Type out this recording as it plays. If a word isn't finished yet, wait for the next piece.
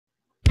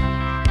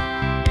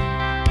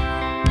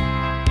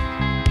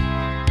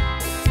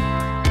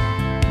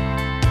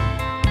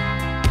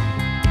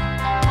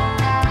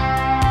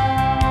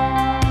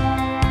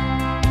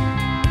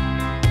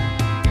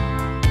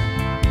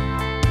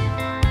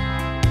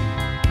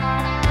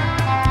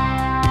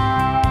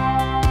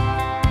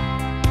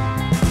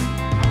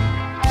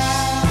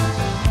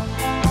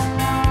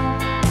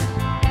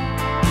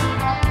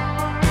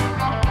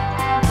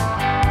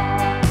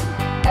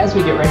as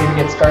we get ready to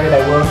get started,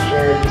 I will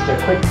share just a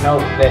quick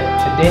note that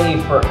today,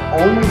 for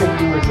only the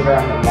viewers that are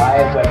on the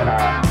live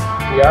webinar,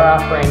 we are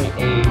offering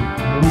a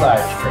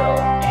moulage drill,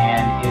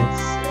 and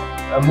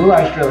a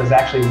moulage drill is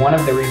actually one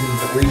of the reasons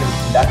that we're even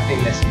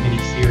conducting this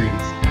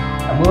mini-series.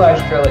 A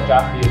moulage drill at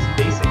Joffe is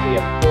basically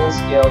a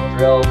full-scale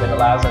drill that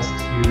allows us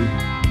to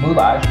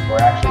moulage, or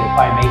actually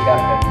apply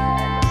makeup and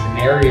a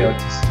scenario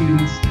to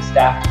students, to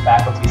staff, to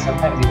faculty,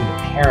 sometimes even to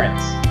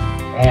parents.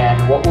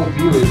 And what we'll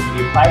do is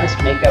we apply this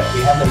makeup,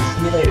 we have them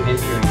simulate an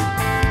injury,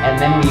 and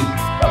then we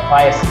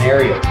apply a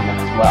scenario to them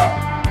as well.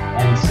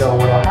 And so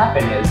what will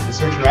happen is the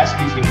search and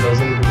rescue team goes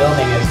into the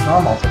building as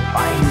normal to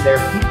find their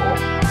people,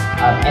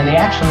 and they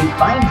actually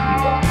find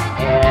people.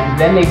 And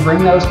then they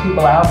bring those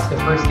people out to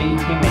the first aid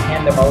team, they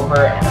hand them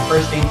over, and the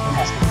first aid team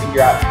has to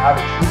figure out how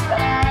to treat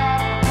them.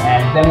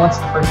 And then once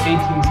the first aid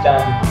team's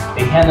done,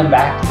 they hand them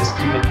back to the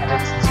student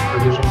attendance and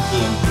supervision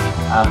team,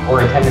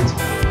 or attendance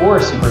or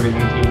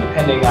supervision team,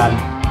 depending on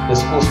the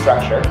school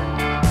structure.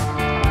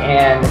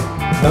 And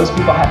those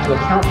people have to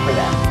account for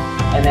them.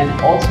 And then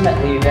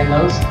ultimately, then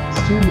those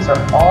students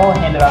are all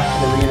handed off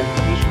to the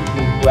reunification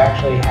team, who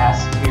actually has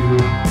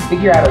to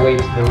figure out a way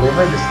to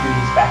deliver the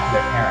students back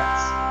to their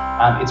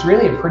parents. It's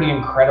really a pretty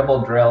incredible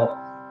drill,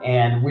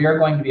 and we are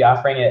going to be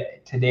offering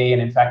it today.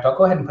 And in fact, I'll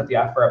go ahead and put the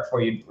offer up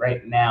for you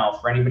right now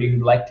for anybody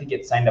who'd like to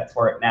get signed up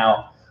for it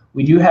now.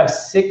 We do have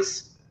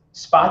 6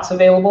 spots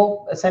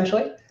available,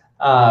 essentially.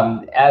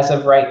 As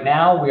of right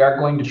now, we are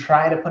going to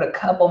try to put a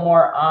couple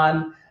more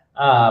on,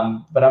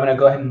 but I'm going to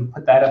go ahead and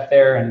put that up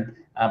there.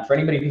 And for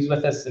anybody who's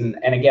with us, and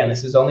again,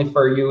 this is only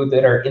for you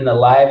that are in the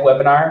live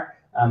webinar,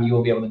 you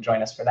will be able to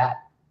join us for that.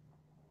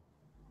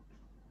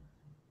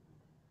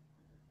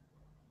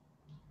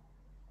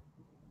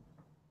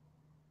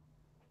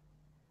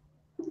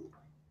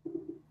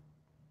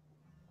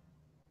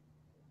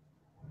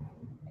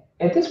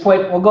 At this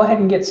point, we'll go ahead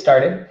and get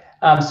started.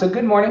 So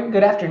good morning,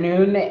 good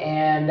afternoon,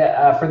 and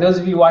for those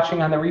of you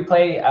watching on the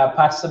replay,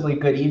 possibly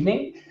good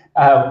evening.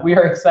 We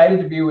are excited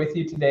to be with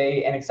you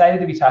today and excited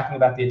to be talking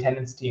about the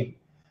attendance team.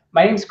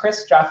 My name is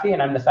Chris Joffe,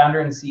 and I'm the founder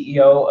and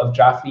CEO of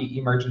Joffe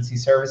Emergency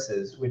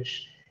Services,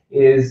 which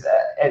is,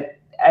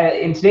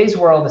 in today's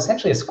world,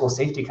 essentially a school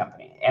safety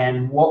company.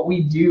 And what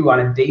we do on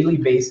a daily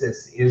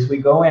basis is we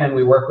go in and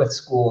we work with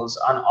schools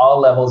on all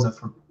levels of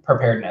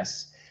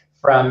preparedness.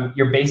 From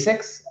your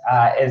basics,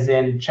 as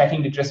in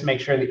checking to just make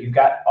sure that you've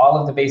got all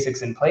of the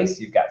basics in place,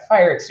 you've got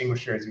fire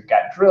extinguishers, you've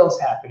got drills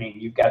happening,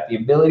 you've got the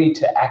ability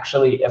to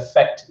actually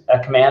affect a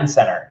command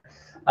center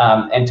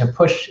and to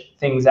push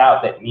things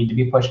out that need to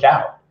be pushed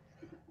out.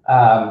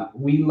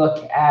 We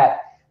look at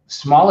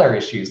smaller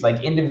issues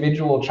like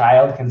individual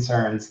child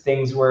concerns,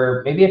 things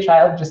where maybe a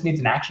child just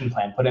needs an action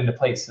plan put into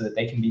place so that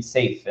they can be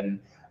safe and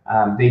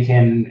they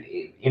can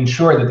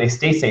ensure that they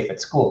stay safe at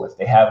school if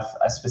they have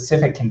a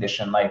specific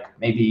condition like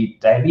maybe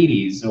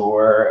diabetes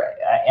or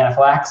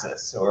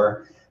anaphylaxis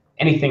or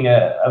anything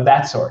of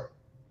that sort.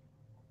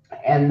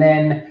 And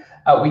then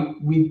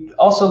we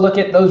also look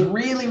at those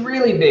really,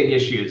 really big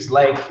issues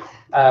like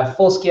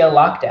full-scale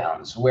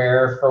lockdowns,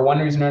 where for one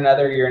reason or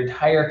another your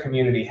entire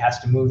community has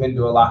to move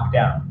into a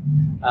lockdown,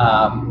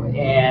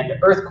 and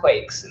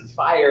earthquakes and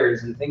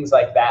fires and things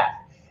like that.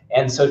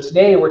 And so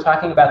today we're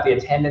talking about the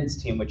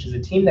attendance team, which is a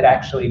team that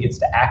actually gets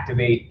to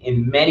activate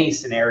in many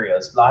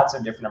scenarios, lots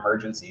of different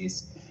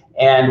emergencies.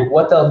 And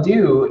what they'll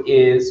do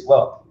is,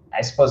 well, I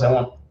suppose I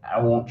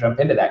won't jump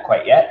into that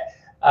quite yet.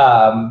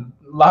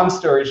 Long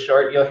story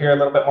short, you'll hear a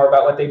little bit more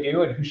about what they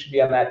do and who should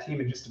be on that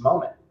team in just a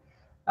moment.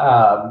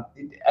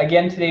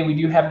 Again, today we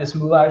do have this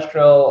moulage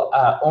drill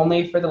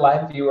only for the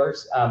live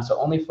viewers, so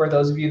only for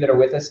those of you that are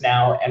with us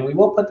now. And we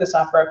will put this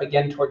offer up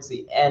again towards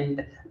the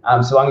end,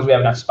 so long as we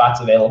have enough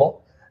spots available.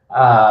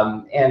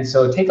 And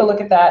so take a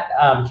look at that,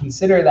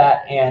 consider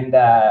that,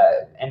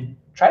 and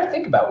try to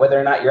think about whether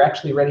or not you're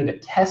actually ready to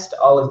test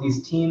all of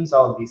these teams,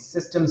 all of these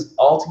systems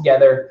all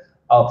together,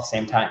 all at the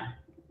same time.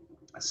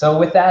 So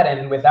with that,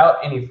 and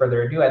without any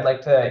further ado, I'd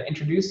like to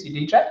introduce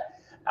Yedidya,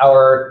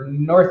 our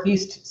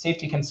Northeast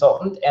safety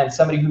consultant, and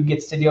somebody who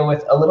gets to deal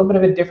with a little bit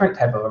of a different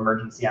type of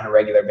emergency on a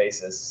regular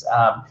basis.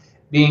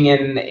 Being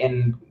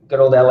in good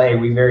old LA,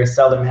 we very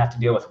seldom have to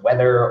deal with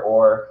weather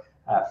or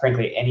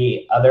frankly,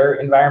 any other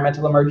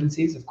environmental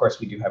emergencies. Of course,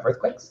 we do have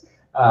earthquakes,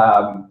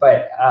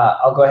 but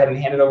I'll go ahead and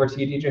hand it over to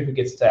Yedidya, who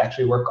gets to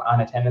actually work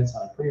on attendance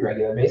on a pretty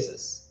regular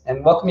basis.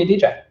 And welcome,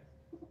 Yedidya.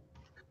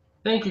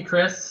 Thank you,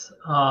 Chris.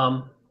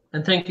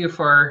 And thank you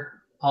for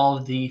all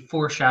of the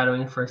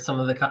foreshadowing for some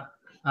of the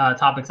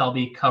topics I'll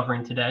be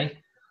covering today.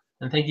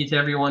 And thank you to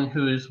everyone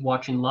who's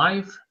watching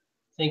live.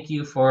 Thank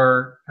you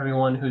for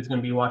everyone who's going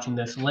to be watching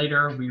this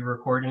later,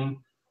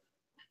 re-recording.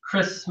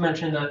 Chris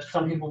mentioned that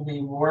some people will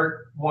be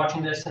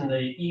watching this in the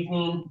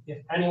evening. If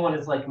anyone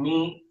is like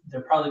me,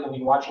 they're probably going to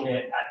be watching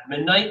it at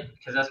midnight,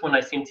 because that's when I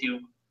seem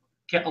to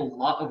get a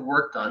lot of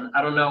work done.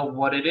 I don't know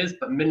what it is,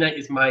 but midnight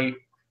is my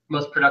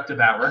most productive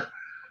hour.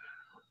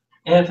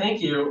 And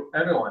thank you,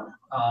 everyone.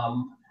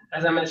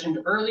 As I mentioned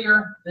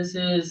earlier, this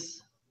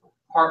is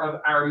part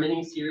of our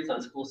mini series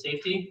on school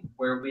safety,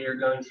 where we are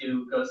going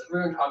to go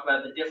through and talk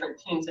about the different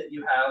teams that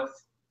you have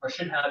or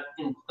should have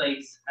in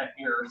place at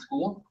your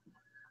school.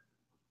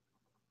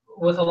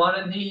 With a lot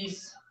of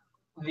these,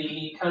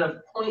 the kind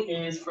of point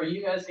is for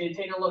you guys to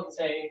take a look and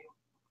say,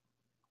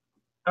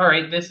 all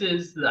right, this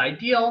is the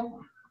ideal,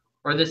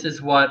 or this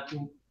is what,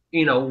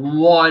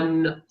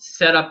 one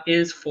setup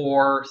is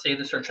for, say,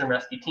 the search and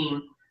rescue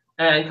team,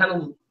 and kind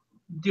of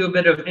do a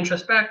bit of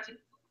introspection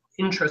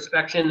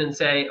and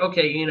say,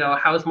 okay,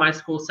 how's my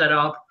school set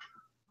up?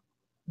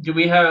 Do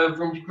we have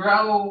room to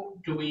grow?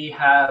 Do we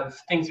have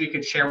things we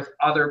could share with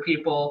other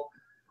people?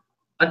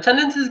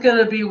 Attendance is going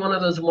to be one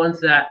of those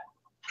ones that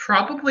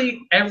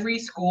probably every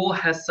school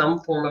has some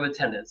form of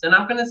attendance. And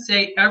I'm going to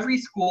say every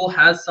school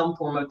has some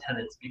form of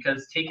attendance,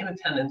 because taking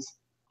attendance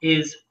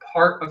is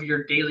part of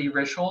your daily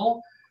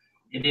ritual.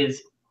 It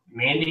is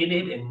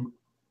mandated in,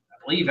 I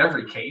believe,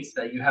 every case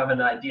that you have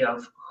an idea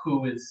of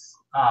who is,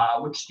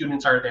 which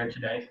students are there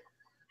today.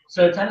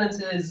 So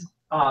attendance is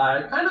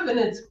kind of in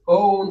its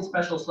own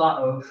special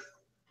slot of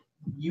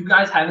you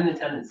guys have an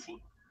attendance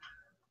team.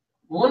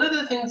 One of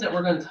the things that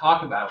we're going to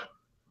talk about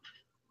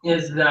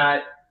is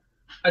that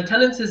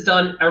attendance is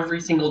done every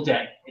single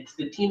day. It's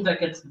the team that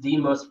gets the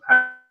most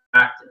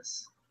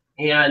practice.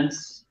 And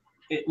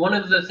one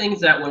of the things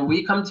that when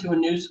we come to a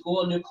new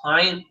school, a new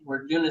client,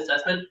 we're doing an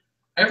assessment,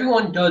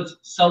 everyone does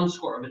some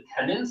sort of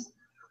attendance.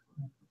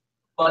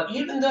 But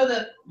even though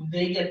that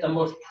they get the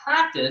most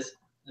practice,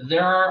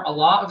 there are a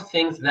lot of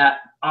things that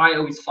I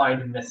always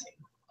find missing.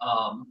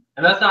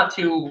 And that's not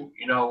to,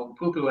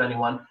 poo-poo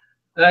anyone.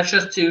 That's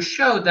just to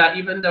show that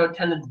even though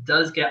attendance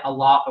does get a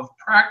lot of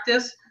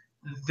practice,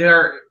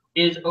 there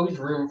is always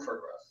room for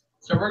growth.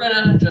 So we're going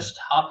to just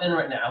hop in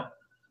right now.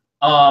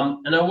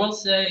 And I will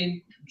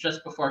say,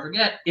 just before I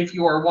forget, if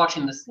you are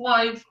watching this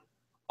live,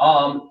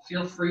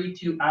 feel free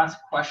to ask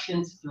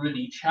questions through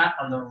the chat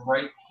on the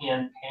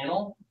right-hand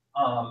panel.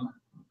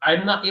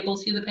 I'm not able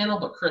to see the panel,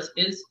 but Chris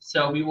is,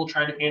 so we will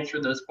try to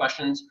answer those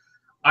questions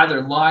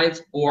either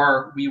live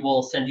or we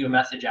will send you a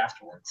message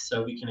afterwards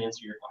so we can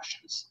answer your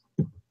questions.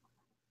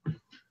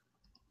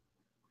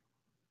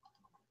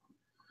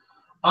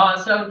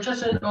 So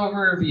just an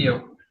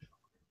overview.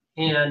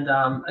 And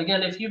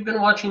again, if you've been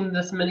watching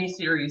this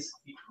mini-series,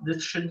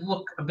 this should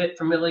look a bit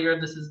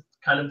familiar. This is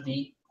kind of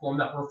the form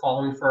that we're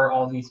following for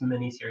all these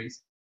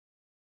mini-series.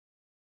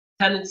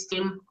 Attendance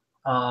team,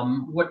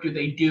 what do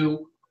they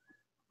do?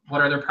 What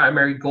are their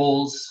primary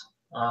goals?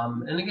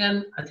 And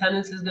again,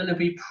 attendance is going to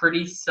be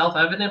pretty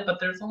self-evident, but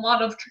there's a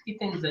lot of tricky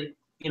things that,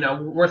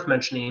 worth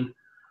mentioning.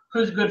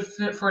 Who's a good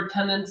fit for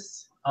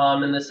attendance,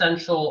 and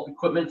essential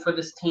equipment for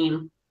this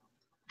team?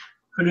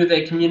 Who do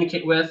they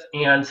communicate with,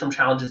 and some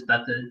challenges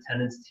that the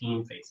attendance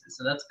team faces.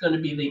 So that's going to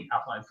be the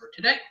outline for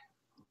today.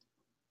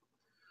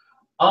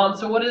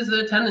 So what is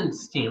the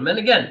attendance team? And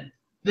again,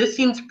 this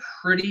seems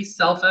pretty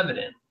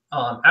self-evident.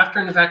 After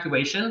an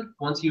evacuation,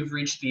 once you've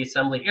reached the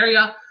assembly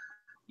area,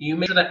 you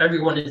make sure that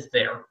everyone is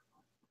there.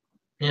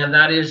 And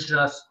that is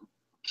just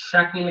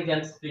checking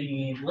against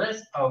the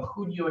list of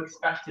who do you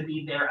expect to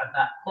be there at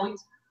that point,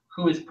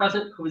 who is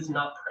present, who is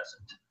not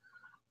present.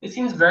 It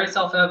seems very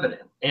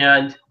self-evident.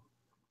 And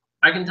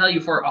I can tell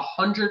you for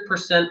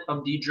 100%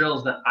 of the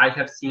drills that I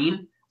have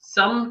seen,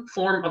 some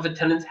form of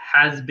attendance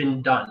has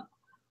been done.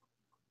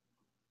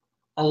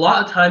 A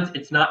lot of times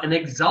it's not an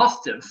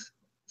exhaustive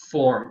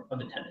form of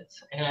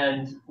attendance.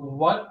 And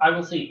what I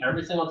will see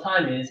every single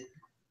time is,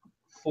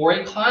 for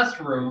a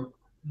classroom,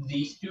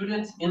 the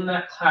students in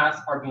that class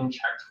are being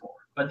checked for.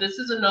 But this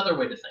is another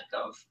way to think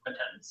of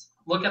attendance.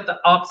 Look at the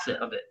opposite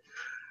of it.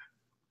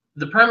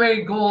 The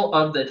primary goal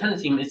of the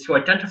attendance team is to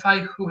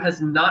identify who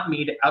has not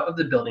made it out of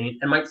the building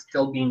and might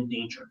still be in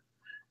danger.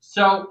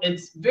 So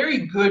it's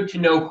very good to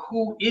know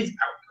who is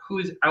out, who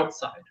is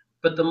outside.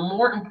 But the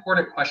more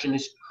important question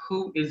is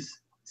who is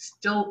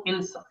still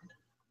inside.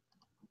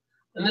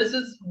 And this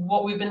is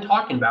what we've been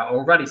talking about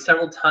already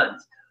several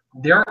times.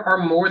 There are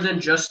more than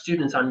just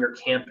students on your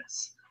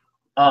campus.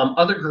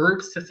 Other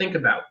groups to think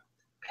about: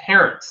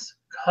 parents,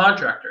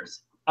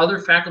 contractors, other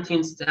faculty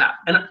and staff.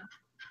 And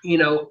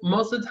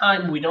most of the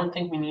time we don't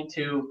think we need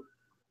to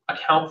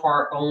account for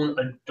our own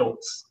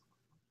adults.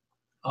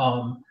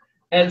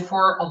 And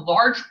for a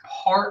large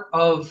part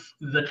of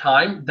the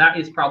time, that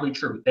is probably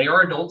true. They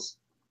are adults.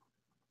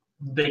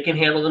 They can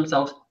handle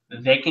themselves.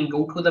 They can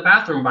go to the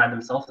bathroom by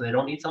themselves. They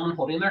don't need someone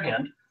holding their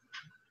hand.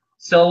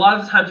 So a lot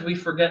of times we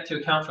forget to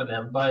account for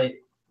them. But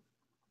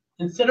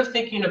instead of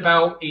thinking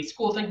about a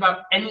school, think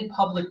about any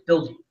public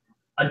building.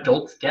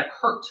 Adults get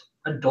hurt.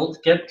 Adults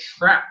get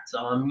trapped.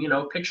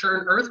 Picture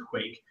an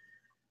earthquake.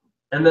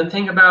 And then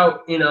think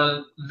about,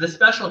 the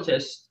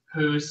specialist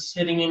who's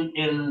sitting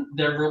in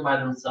their room by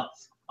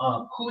themselves.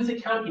 Who is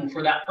accounting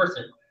for that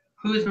person?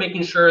 Who is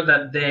making sure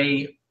that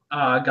they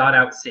got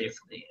out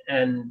safely?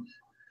 And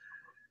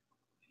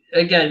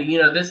again,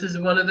 this is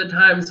one of the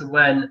times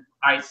when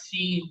I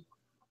see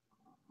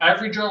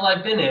every drill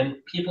I've been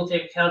in, people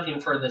take accounting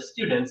for the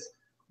students.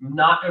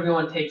 Not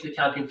everyone takes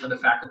accounting for the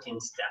faculty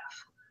and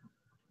staff.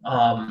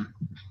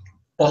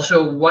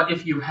 Also, what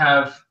if you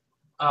have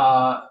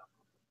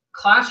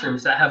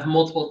classrooms that have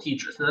multiple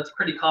teachers, and that's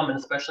pretty common,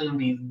 especially in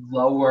the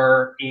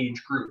lower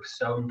age groups.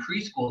 So in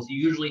preschools, you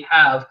usually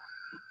have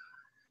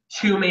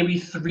 2, maybe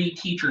 3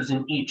 teachers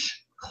in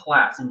each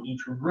class, in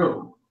each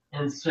room.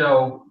 And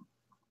so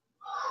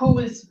who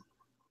is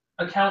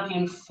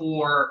accounting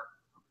for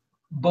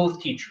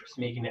both teachers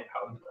making it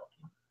out of the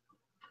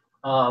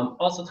building?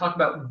 Also talk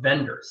about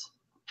vendors.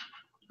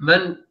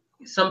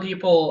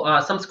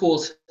 Some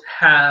schools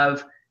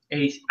have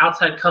a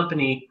outside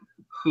company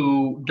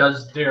who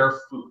does their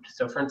food.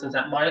 So for instance,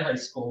 at my high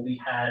school,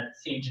 we had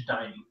Sage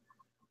Dining.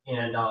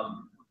 And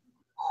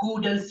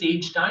who does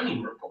Sage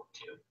Dining report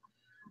to?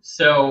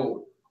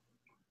 So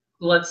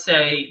let's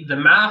say the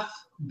math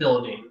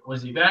building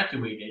was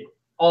evacuated.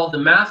 All the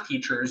math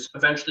teachers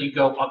eventually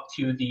go up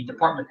to the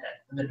department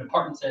head. And the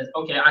department says,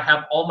 okay, I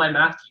have all my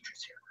math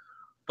teachers here.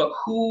 But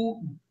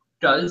who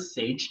does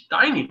Sage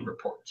Dining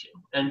report to?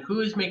 And who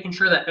is making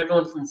sure that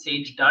everyone from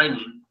Sage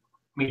Dining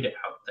made it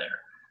out there?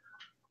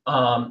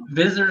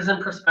 Visitors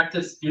and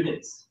prospective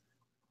students.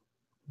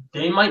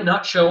 They might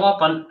not show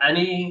up on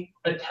any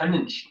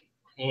attendance sheet.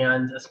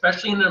 And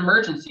especially in an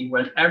emergency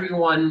when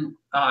everyone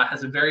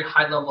has a very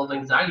high level of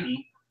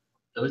anxiety,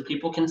 those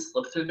people can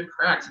slip through the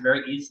cracks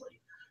very easily.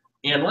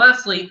 And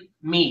lastly,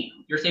 me,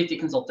 your safety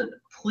consultant.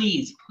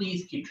 Please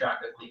keep track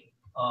of me.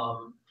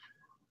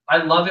 I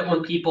love it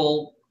when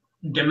people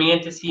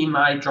demand to see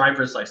my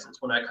driver's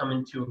license when I come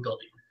into a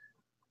building.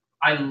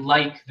 I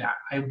like that.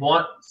 I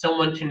want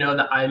someone to know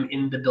that I'm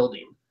in the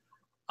building.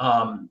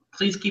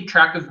 Please keep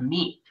track of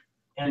me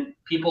and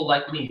people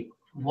like me.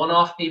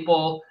 One-off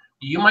people,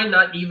 you might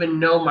not even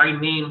know my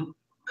name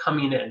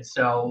coming in.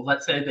 So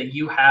let's say that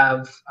you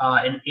have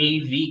an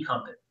AV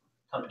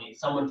company,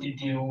 someone to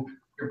do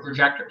your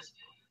projectors.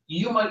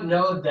 You might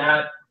know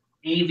that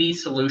AV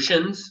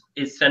Solutions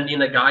is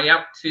sending a guy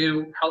out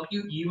to help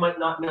you. You might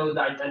not know the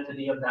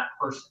identity of that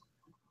person.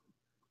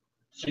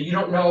 So you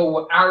don't know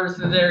what hours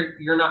they're there.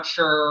 You're not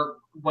sure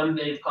when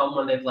they've come,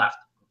 when they've left.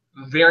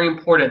 Very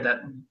important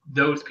that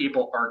those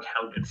people are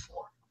accounted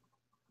for.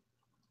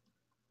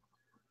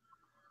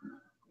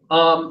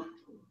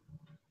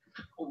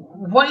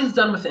 What is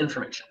done with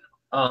information?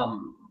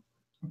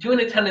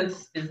 Doing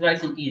attendance is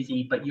nice and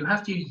easy, but you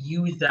have to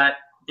use that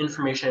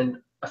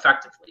information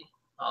effectively.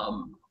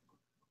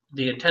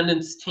 The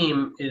attendance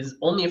team is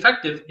only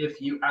effective if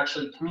you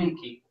actually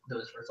communicate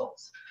those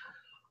results.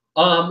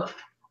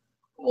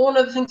 One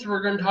of the things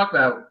we're going to talk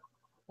about,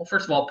 well,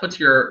 first of all, puts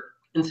your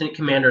incident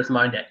commander's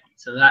mind at ease.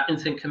 So that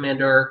incident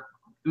commander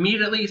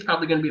immediately is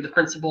probably going to be the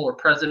principal or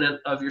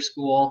president of your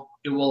school.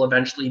 It will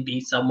eventually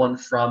be someone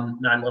from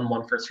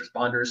 911 first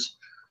responders,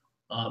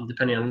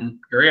 depending on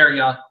your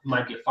area. It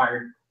might be a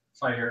fire,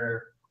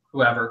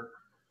 whoever.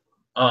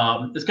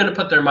 It's going to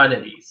put their mind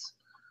at ease.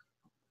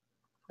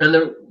 And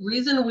the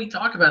reason we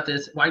talk about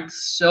this, why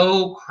it's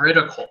so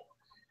critical,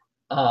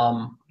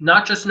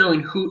 not just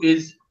knowing who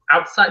is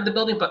outside the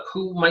building, but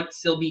who might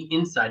still be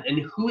inside and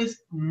who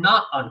is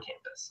not on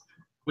campus,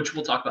 which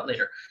we'll talk about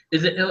later,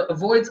 is it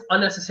avoids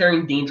unnecessary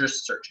and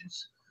dangerous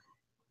searches.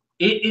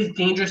 It is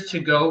dangerous to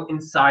go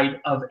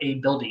inside of a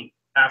building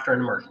after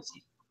an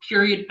emergency.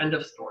 Period. End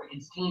of story.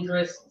 It's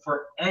dangerous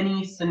for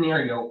any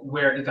scenario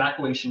where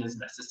evacuation is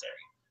necessary.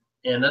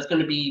 And that's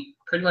going to be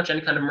pretty much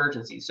any kind of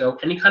emergency. So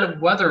any kind of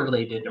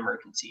weather-related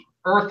emergency,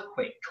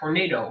 earthquake,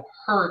 tornado,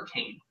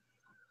 hurricane,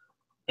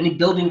 any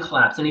building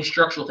collapse, any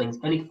structural things,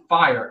 any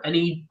fire,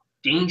 any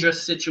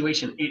dangerous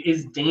situation, it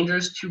is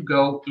dangerous to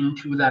go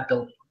into that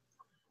building.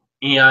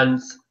 And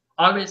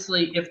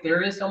obviously, if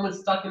there is someone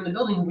stuck in the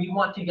building, we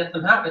want to get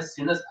them out as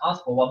soon as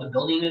possible while the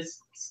building is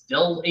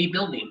still a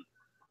building,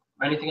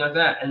 or anything like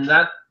that. And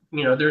that,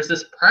 there's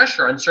this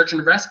pressure on search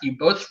and rescue,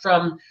 both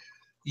from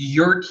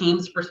your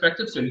team's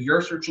perspective, so your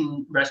search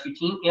and rescue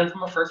team, and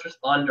from a first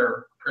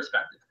responder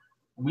perspective.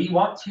 We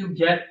want to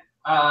get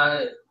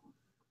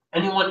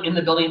anyone in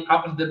the building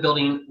out of the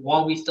building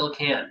while we still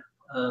can,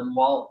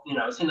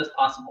 as soon as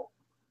possible.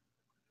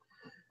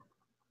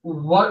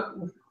 What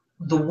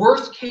the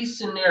worst case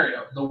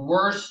scenario, the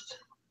worst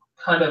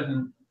kind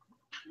of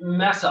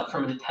mess up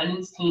from an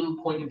attendance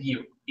team point of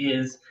view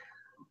is,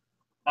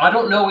 I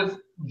don't know if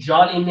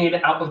Johnny made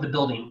it out of the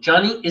building.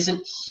 Johnny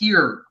isn't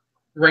here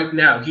right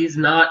now. He's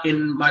not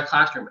in my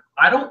classroom.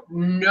 I don't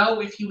know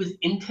if he was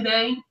in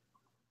today.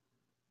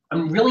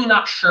 I'm really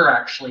not sure,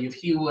 actually, if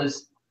he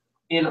was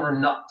in or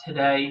not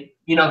today.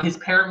 His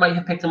parent might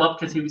have picked him up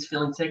because he was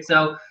feeling sick.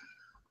 So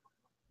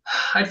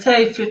I'd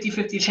say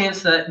 50-50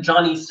 chance that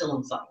Johnny's still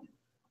inside.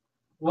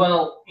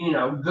 Well,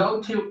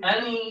 go to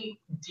any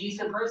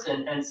decent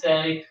person and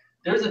say,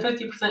 there's a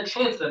 50%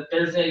 chance that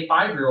there's a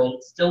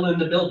 5-year-old still in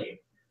the building.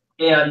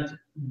 And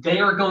they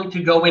are going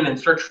to go in and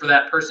search for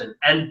that person.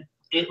 And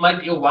it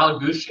might be a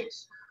wild goose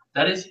chase.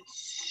 That is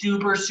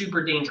super,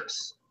 super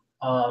dangerous.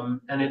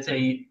 And it's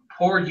a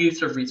poor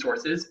use of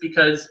resources,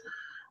 because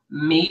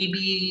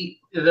maybe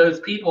those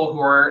people who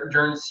are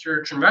during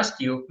search and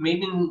rescue,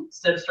 maybe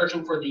instead of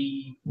searching for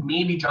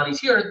maybe Johnny's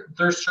here,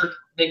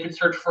 they could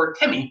search for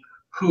Timmy,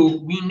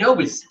 who we know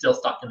is still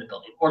stuck in the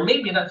building. Or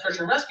maybe that search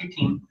and rescue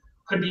team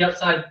could be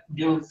outside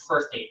doing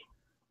first aid.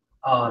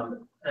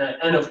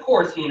 And of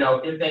course,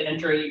 if they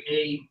enter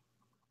a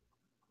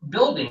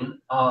building,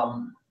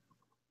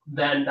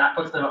 then that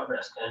puts them at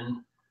risk. And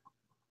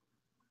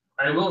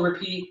I will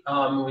repeat,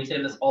 we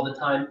say this all the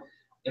time,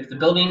 if the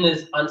building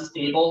is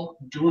unstable,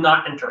 do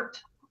not enter it.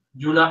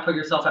 Do not put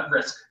yourself at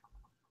risk.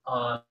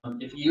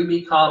 If you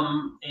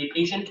become a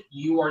patient,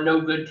 you are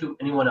no good to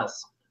anyone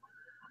else.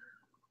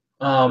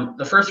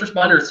 The first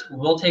responders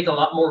will take a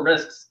lot more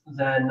risks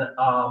than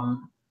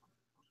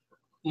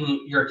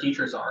your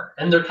teachers are,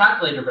 and they're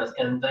calculated risk,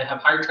 and they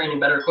have higher training,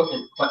 better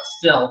equipment, but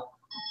still,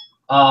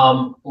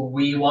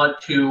 we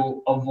want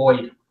to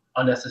avoid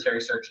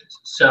unnecessary searches.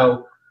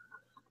 So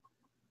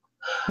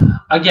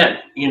again,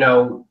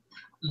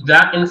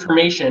 that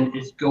information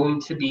is going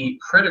to be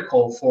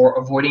critical for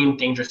avoiding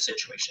dangerous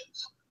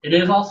situations. It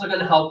is also going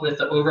to help with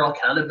the overall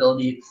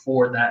accountability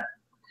for that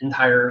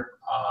entire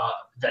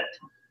event.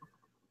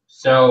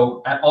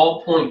 So at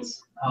all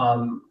points,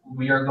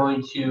 we are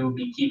going to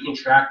be keeping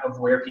track of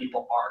where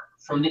people are.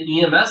 From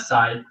the EMS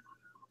side,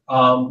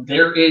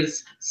 there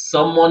is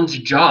someone's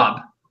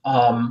job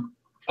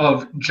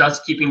of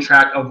just keeping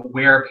track of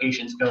where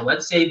patients go.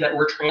 Let's say that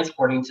we're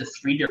transporting to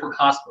 3 different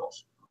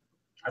hospitals.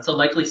 That's a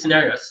likely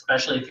scenario,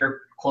 especially if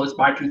you're close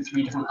by to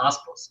 3 different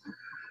hospitals.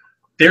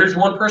 There's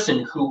one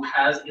person who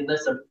has a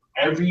list of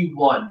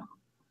everyone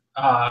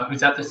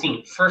who's at the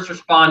scene: first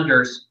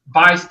responders,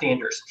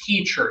 bystanders,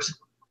 teachers,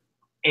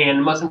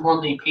 and most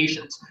importantly,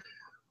 patients.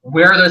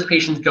 Where are those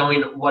patients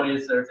going? What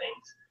is their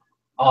things?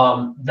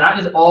 That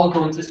is all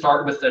going to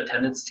start with the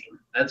attendance team.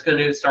 That's going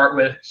to start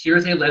with,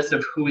 here's a list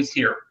of who is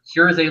here.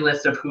 Here's a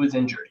list of who's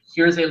injured.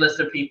 Here's a list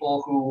of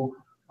people who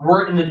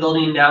were in the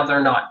building, now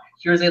they're not.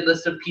 Here's a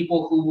list of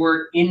people who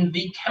were in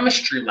the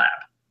chemistry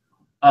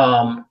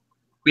lab.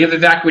 We have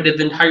evacuated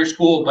the entire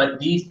school, but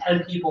these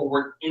 10 people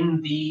were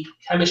in the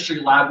chemistry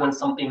lab when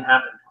something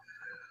happened.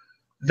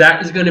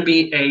 That is going to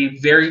be a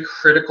very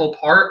critical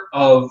part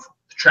of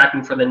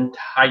tracking for the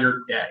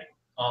entire day.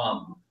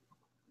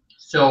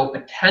 So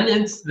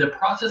attendance, the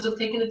process of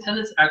taking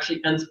attendance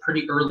actually ends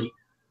pretty early.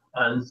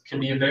 It can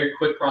be a very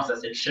quick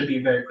process. It should be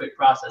a very quick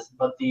process,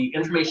 but the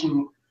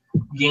information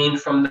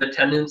gained from the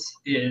attendance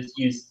is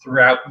used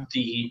throughout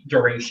the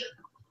duration.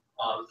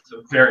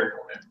 So very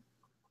important.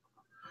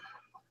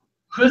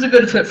 Who's a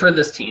good fit for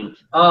this team?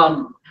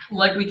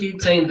 Like we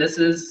keep saying, this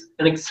is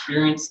an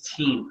experienced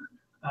team.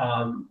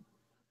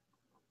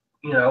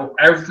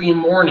 Every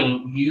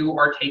morning you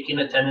are taking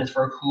attendance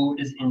for who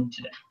is in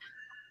today.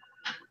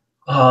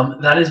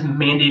 That is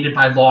mandated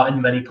by law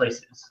in many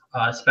places,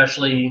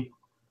 especially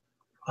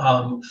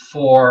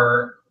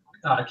for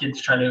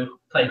kids trying to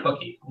play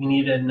hooky. We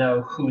need to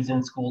know who's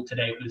in school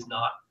today, who's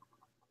not.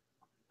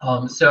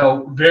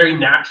 So very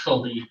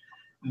naturally,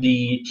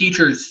 the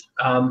teachers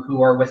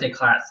who are with a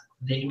class,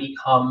 they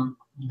become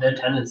the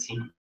attendance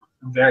team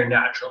very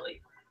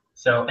naturally.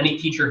 So any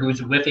teacher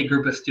who's with a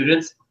group of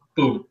students,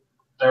 boom,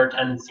 their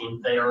attendance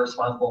team. They are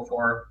responsible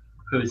for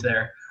who's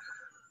there.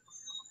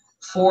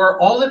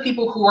 For all the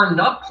people who are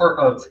not part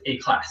of a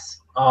class,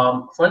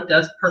 front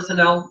desk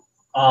personnel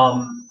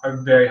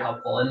are very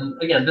helpful.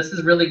 And again, this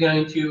is really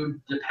going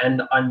to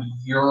depend on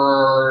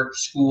your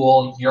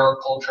school, your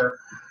culture.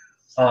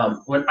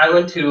 When I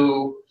went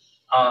to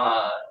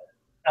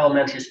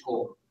elementary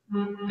school,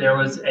 there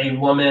was a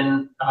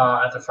woman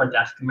at the front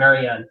desk,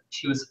 Marianne.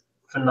 She was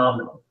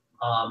phenomenal.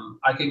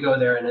 I could go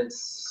there, and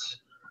it's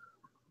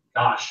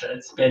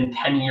been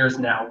 10 years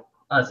now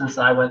since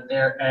I went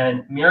there.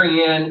 And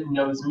Marianne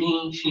knows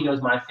me. She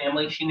knows my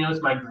family. She knows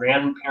my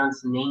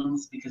grandparents'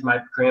 names because my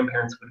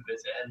grandparents would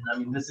visit. And I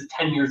mean, this is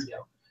 10 years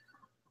ago.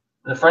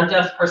 The front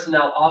desk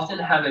personnel often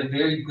have a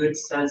very good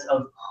sense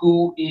of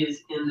who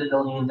is in the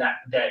building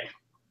that day.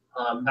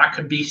 That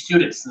could be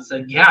students and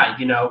say, yeah,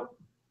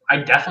 I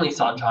definitely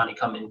saw Johnny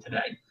come in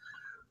today.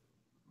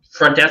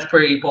 Front desk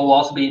people will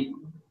also be,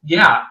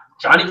 yeah,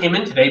 Johnny came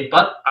in today,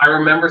 but I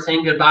remember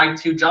saying goodbye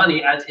to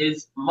Johnny as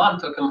his mom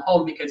took him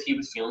home because he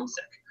was feeling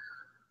sick.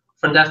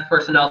 Front desk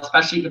personnel,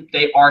 especially if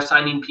they are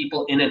signing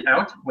people in and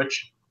out,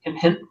 which,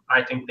 hint,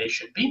 I think they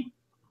should be,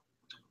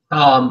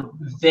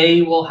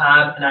 they will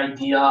have an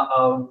idea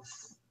of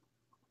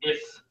if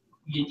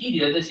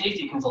Yedidya, the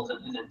safety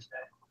consultant, is in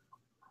today.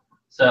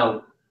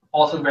 So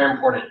also very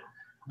important.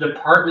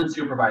 Department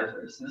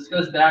supervisors. This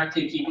goes back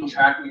to keeping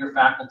track of your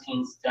faculty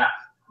and staff.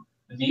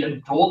 The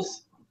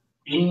adults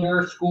in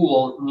your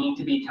school need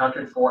to be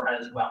accounted for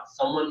as well.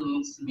 Someone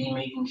needs to be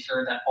making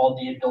sure that all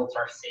the adults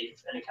are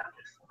safe and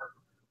accounted for.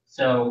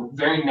 So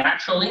very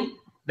naturally,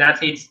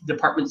 that's a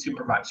department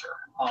supervisor.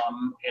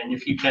 And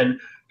if you can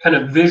kind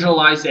of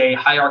visualize a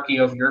hierarchy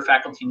of your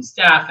faculty and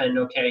staff, and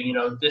okay,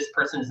 this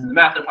person is in the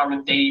math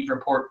department, they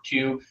report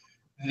to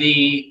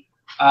the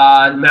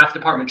math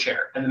department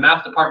chair, and the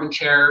math department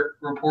chair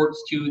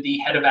reports to the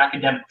head of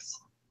academics.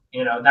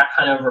 That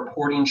kind of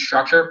reporting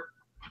structure,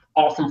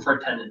 awesome for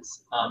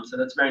attendance. So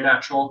that's very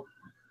natural.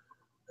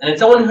 And it's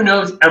someone who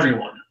knows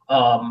everyone.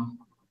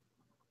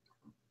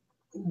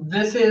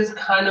 This is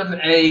kind of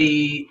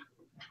a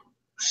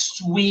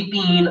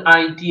sweeping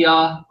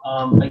idea.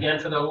 Again,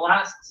 for the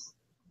last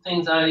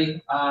things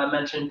I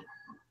mentioned,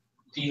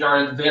 these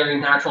are very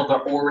natural,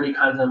 they're already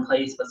kind of in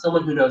place, but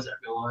someone who knows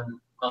everyone,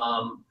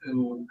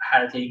 who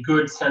has a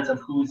good sense of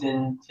who's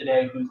in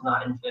today, who's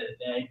not in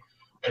today.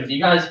 And if you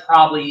guys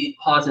probably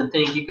pause and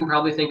think, you can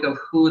probably think of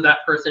who that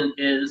person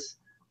is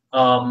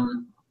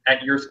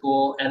at your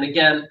school. And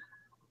again,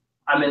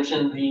 I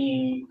mentioned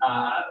the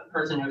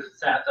person who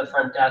sat at the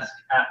front desk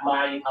at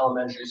my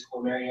elementary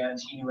school, Marianne.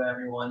 She knew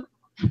everyone.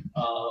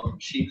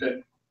 She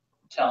could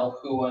tell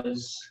who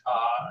was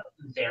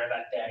there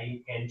that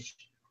day, and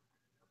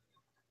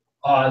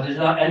there's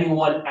not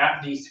anyone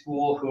at the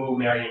school who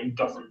Marianne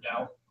doesn't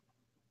know.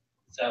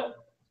 So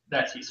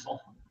that's useful.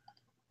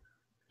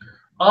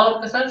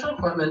 Essential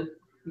equipment.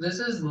 This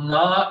is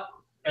not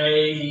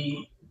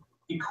a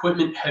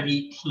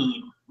equipment-heavy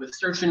team. With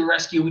search and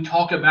rescue, we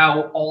talk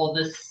about all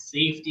this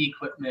safety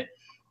equipment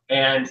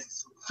and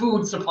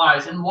food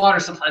supplies and water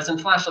supplies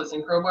and flashlights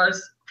and crowbars.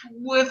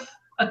 With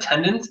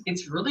attendance,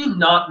 it's really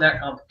not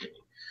that complicated.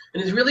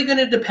 And it's really going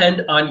to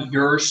depend on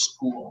your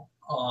school.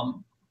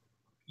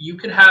 You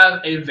could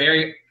have a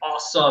very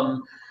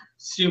awesome,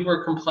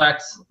 super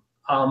complex,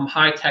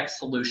 high-tech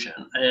solution.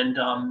 And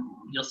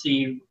you'll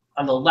see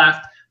on the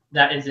left,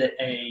 that is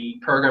a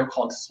program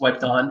called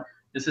Swiped On.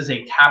 This is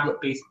a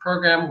tablet-based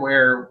program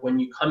where when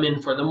you come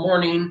in for the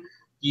morning,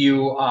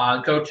 you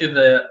go to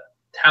the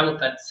tablet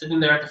that's sitting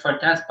there at the front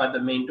desk by the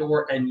main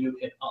door and you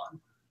hit on.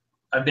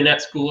 I've been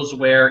at schools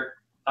where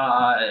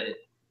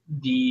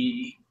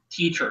the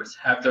teachers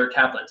have their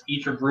tablets.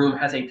 Each room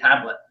has a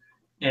tablet,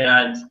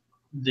 and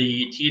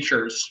the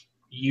teachers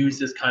use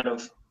this kind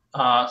of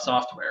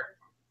software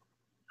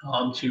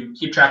to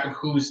keep track of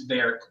who's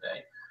there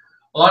today.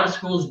 A lot of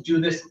schools do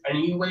this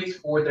anyways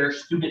for their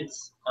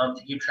students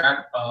to keep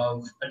track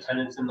of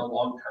attendance in the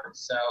long term.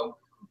 So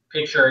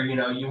picture,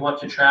 you want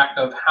to track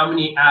of how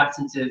many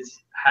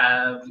absences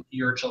have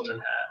your children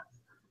had.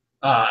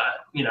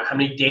 How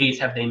many days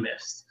have they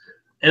missed?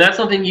 And that's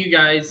something you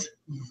guys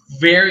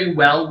very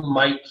well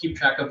might keep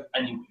track of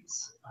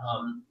anyways.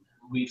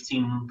 We've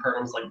seen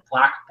programs like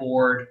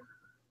Blackboard,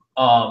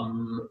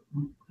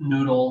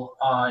 Moodle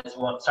is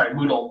one. Sorry,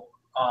 Moodle.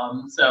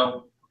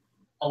 So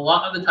a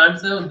lot of the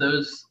times, though,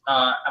 those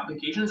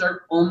applications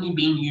are only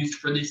being used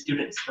for the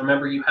students.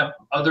 Remember, you have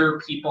other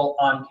people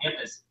on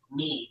campus,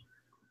 me,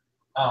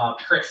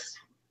 Chris.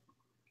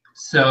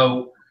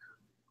 So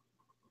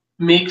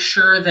make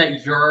sure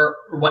that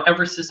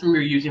whatever system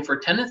you're using for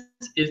attendance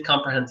is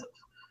comprehensive.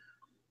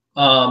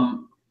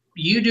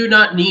 You do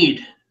not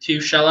need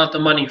to shell out the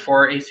money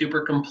for a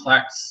super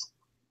complex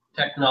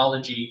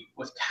technology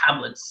with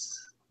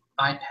tablets,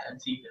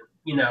 iPads even.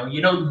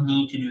 You don't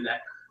need to do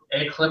that.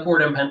 A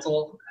clipboard and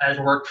pencil has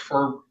worked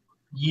for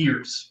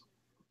years,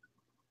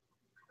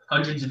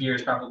 hundreds of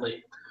years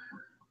probably.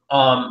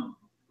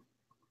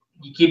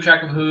 You keep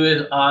track of who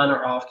is on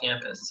or off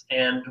campus.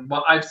 And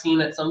what I've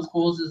seen at some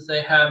schools is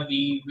they have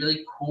the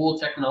really cool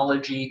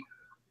technology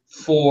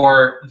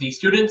for the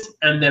students,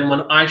 and then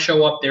when I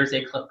show up, there's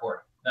a clipboard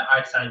that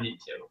I signed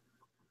into.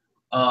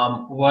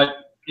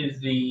 What is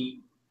the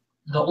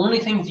only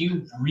things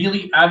you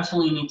really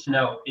absolutely need to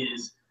know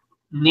is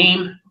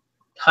name,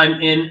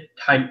 time in,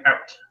 time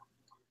out.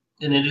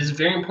 And it is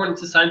very important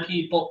to sign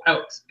people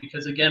out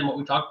because, again, what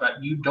we talked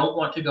about, you don't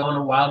want to go on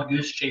a wild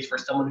goose chase for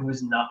someone who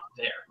is not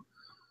there.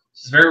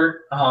 It's very,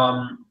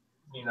 I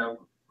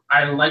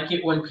like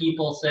it when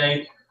people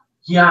say,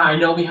 yeah, I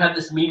know we had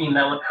this meeting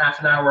that went half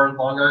an hour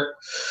longer,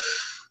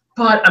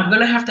 but I'm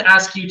going to have to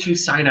ask you to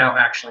sign out,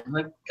 actually. I'm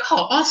like,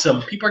 oh,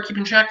 awesome. People are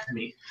keeping track of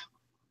me.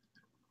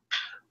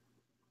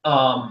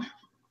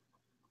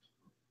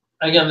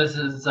 Again, this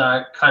is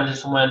kind of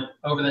just went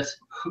over this.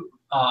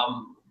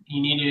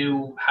 You need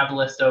to have a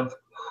list of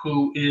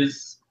who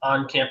is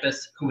on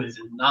campus, who is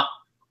not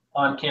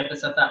on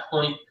campus at that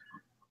point.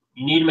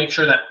 You need to make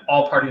sure that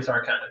all parties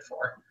are accounted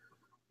for.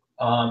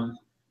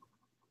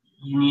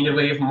 You need a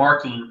way of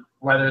marking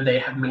whether they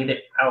have made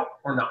it out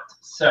or not.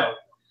 So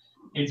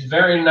it's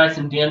very nice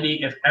and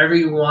dandy if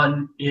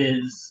everyone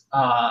is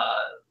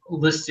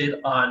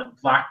listed on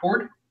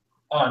Blackboard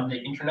on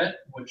the internet,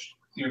 which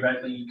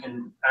theoretically you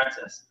can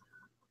access.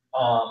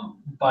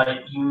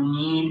 But you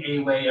need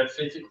a way of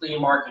physically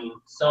marking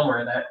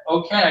somewhere that,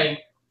 okay,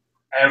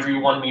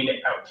 everyone made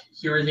it out.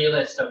 Here is a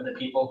list of the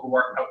people who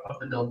are out of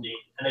the building.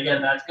 And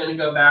again, that's going to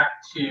go back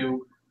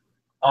to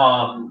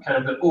kind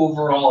of the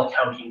overall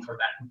accounting for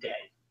that day.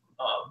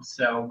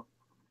 So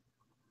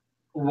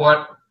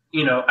what,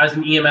 as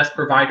an EMS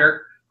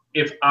provider,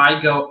 if I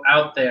go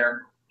out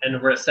there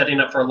and we're setting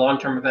up for a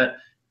long-term event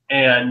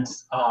and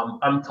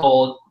I'm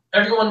told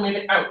everyone made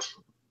it out,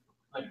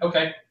 like,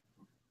 okay,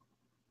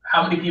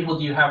 how many people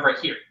do you have right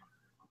here?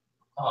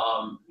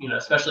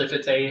 Especially if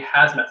it's a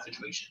hazmat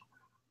situation.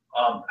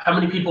 How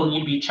many people need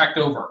to be checked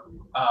over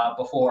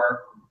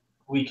before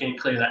we can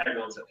clear that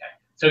everyone's okay?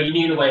 So you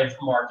need a way of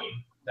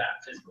marking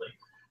that physically.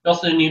 You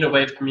also need a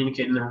way of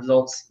communicating the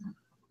results.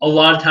 A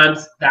lot of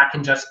times that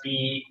can just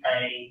be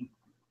a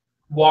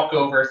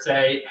walkover,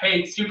 say,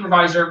 hey,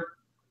 supervisor,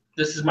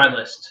 this is my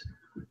list.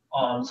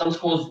 Some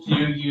schools do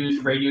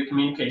use radio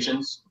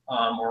communications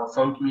or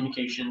phone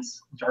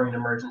communications during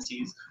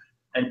emergencies.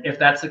 And if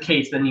that's the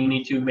case, then you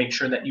need to make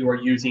sure that you are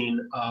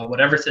using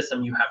whatever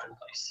system you have in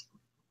place.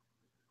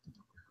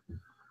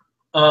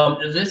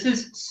 This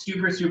is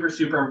super, super,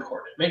 super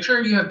important. Make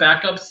sure you have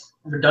backups,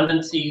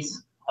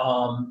 redundancies,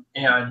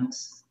 and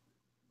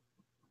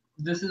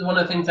this is one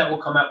of the things that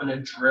will come out in a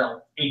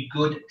drill, a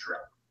good drill.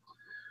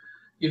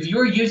 If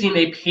you're using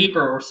a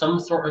paper or some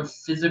sort of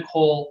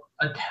physical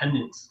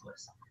attendance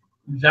list,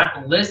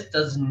 that list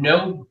does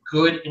no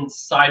good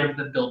inside of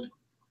the building.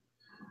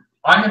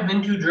 I have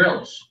been to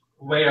drills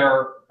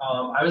where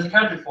I was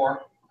accounted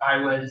for. I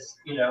was,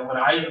 when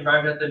I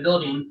arrived at the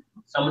building,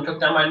 someone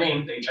took down my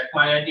name, they checked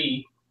my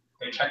ID,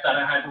 they checked that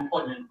I had an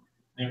appointment,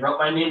 they wrote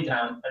my name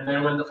down, and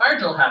then when the fire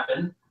drill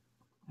happened,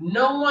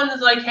 no one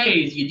is like,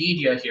 hey, is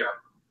Yedidya here?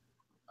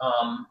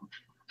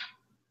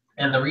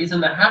 And the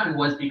reason that happened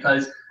was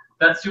because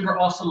that super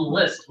awesome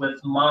list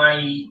with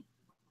my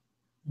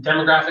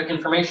demographic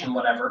information,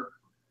 whatever,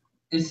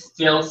 is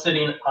still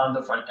sitting on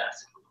the front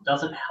desk. It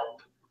doesn't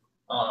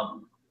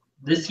help.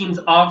 This seems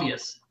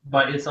obvious,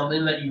 but it's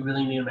something that you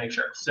really need to make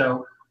sure.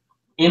 So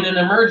in an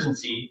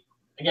emergency,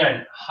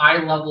 again, high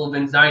level of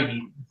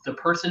anxiety, the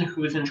person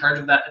who is in charge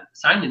of that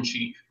sign-in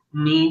sheet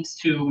needs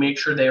to make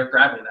sure they are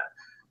grabbing that.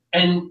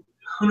 And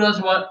who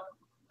knows what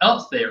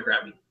else they are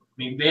grabbing.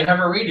 Maybe they have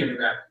a radio to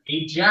grab,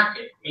 a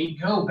jacket, a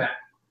go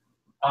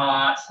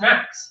bag,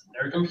 snacks,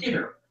 their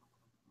computer,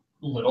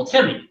 little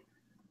Timmy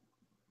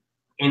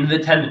in the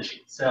attendance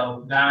sheet.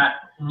 So that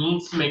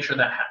needs to make sure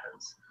that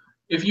happens.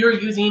 If you're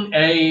using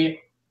a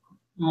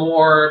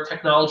more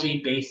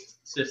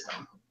technology-based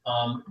system,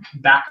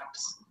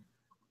 backups,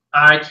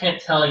 I can't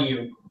tell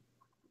you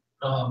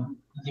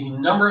the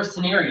number of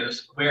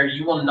scenarios where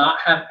you will not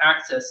have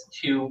access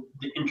to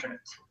the internet.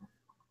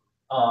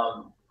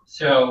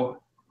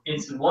 So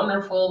it's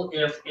wonderful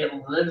if it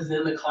lives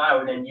in the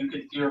cloud and you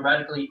could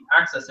theoretically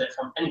access it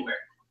from anywhere.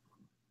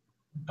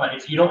 But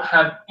if you don't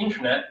have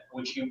internet,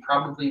 which you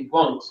probably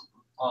won't,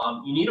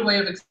 you need a way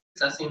of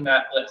accessing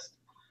that list.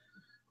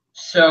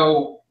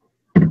 So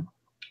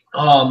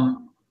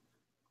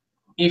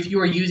if you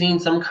are using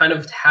some kind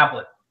of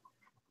tablet,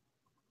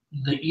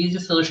 the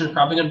easiest solution is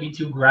probably going to be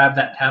to grab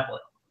that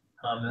tablet.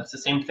 That's the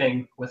same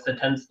thing with the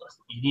attendance list.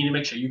 You need to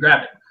make sure you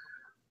grab it.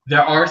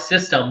 There are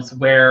systems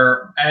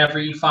where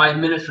every 5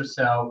 minutes or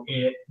so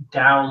it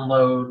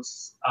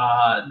downloads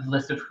a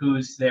list of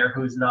who's there,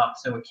 who's not,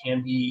 so it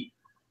can be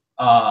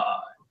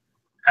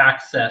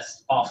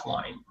accessed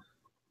offline.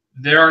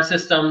 There are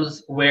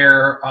systems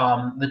where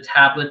the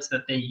tablets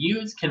that they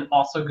use can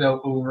also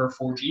go over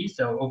 4G,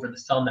 so over the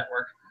cell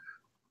network.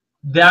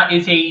 That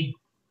is a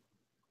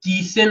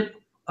decent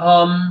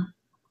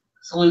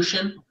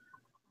solution.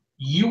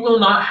 You will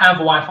not have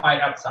Wi-Fi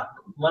outside.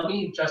 Let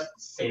me just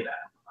say that.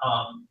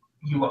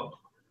 You won't.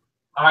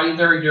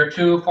 Either you're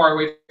too far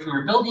away from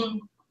your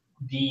building,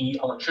 the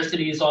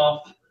electricity is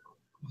off,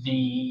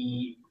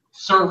 the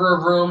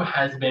server room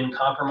has been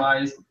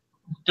compromised.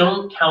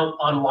 Don't count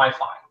on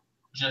Wi-Fi.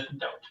 Just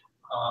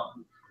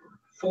don't.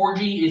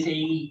 4G is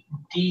a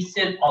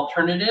decent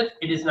alternative.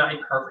 It is not a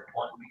perfect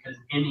one because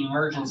in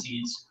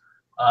emergencies,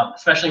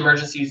 especially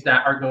emergencies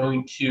that are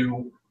going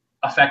to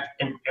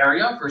affect an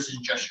area versus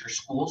just your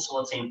school, so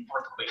let's say an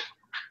earthquake,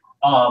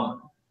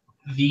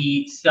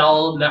 the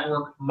cell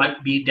network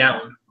might be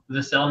down.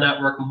 The cell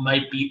network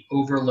might be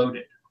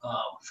overloaded.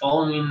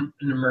 Following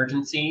an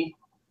emergency,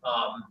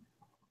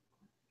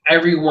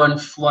 everyone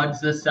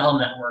floods the cell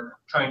network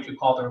trying to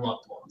call their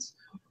loved ones,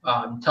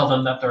 tell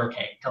them that they're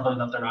okay, tell them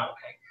that they're not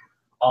okay.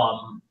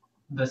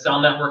 The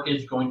cell network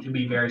is going to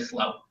be very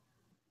slow.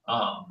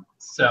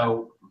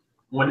 So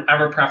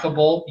whenever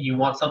preferable, you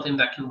want something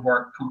that can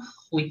work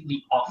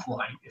completely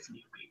offline if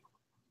need be.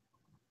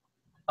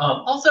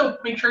 Also,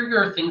 make sure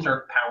your things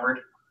are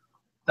powered.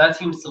 That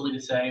seems silly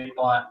to say,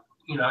 but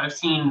I've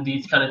seen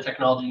these kind of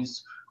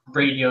technologies,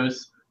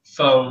 radios,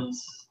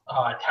 phones,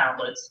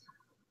 tablets,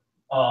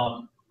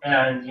 and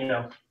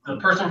the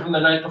person from the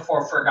night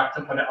before forgot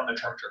to put it on the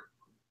charger.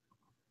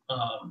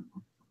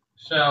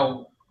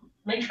 So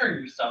make sure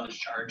your stuff is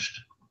charged.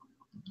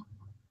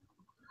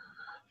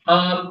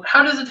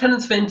 How does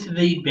attendance fit into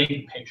the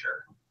big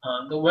picture?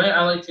 The way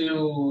I like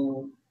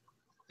to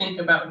think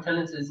about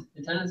attendance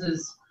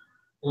is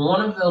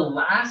one of the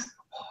last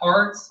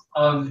parts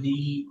of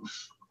the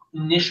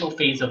initial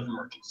phase of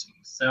emergency.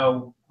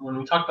 So when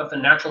we talk about the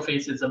natural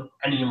phases of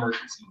any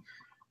emergency,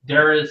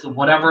 there is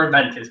whatever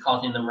event is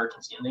causing the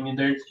emergency, and then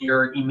there's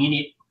your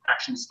immediate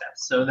action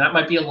steps. So that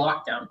might be a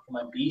lockdown, it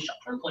might be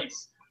shelter in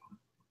place,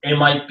 it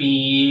might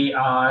be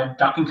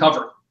duck and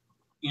cover,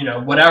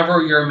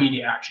 whatever your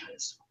immediate action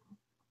is.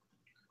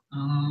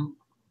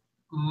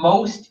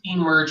 Most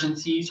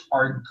emergencies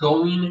are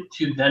going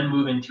to then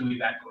move into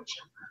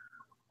evacuation.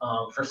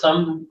 For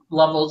some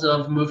levels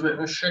of movement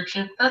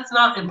restriction, that's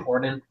not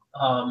important.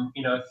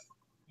 If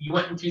you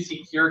went into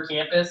secure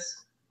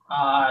campus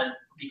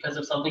because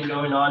of something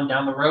going on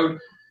down the road,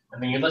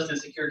 and then you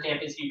listed secure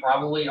campus, you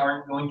probably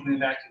aren't going to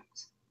evacuate.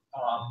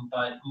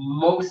 But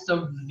most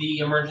of the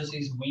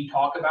emergencies we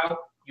talk about,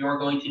 you're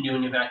going to do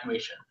an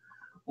evacuation.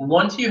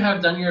 Once you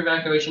have done your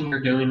evacuation, you're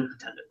doing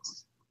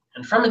attendance.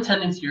 And from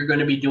attendance, you're going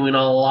to be doing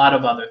a lot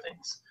of other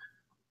things.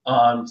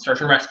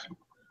 Search and rescue,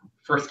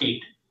 first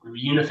aid,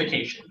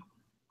 reunification,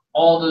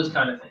 all those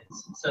kind of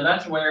things. So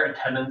that's where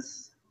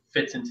attendance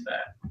fits into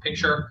that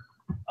picture.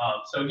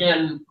 So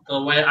again,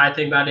 the way I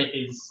think about it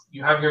is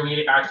you have your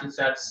immediate action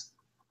steps.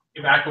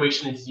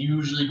 Evacuation is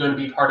usually going to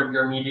be part of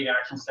your immediate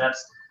action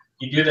steps.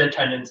 You do the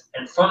attendance,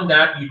 and from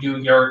that, you do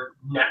your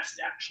next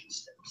action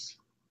steps.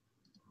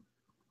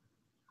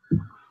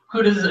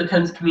 Who does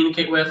attendance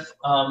communicate with?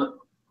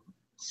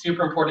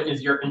 Super important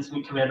is your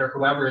incident commander,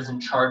 whoever is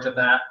in charge of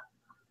that.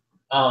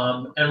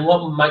 And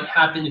what might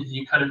happen is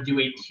you kind of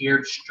do a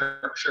tiered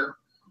structure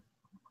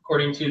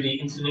according to the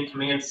incident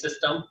command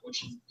system,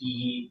 which is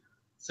the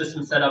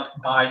system set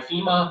up by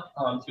FEMA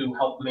to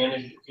help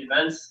manage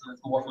events. And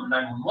it's more from a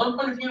 911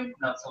 point of view,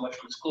 not so much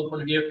from a school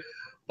point of view.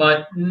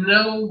 But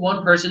no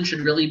one person should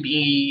really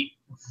be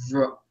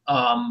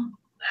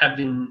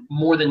having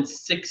more than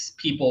 6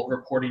 people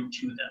reporting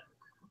to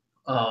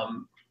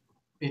them.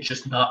 It's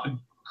just not a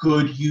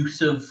good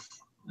use of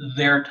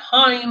their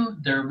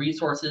time, their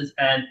resources,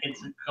 and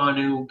it's going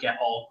to get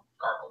all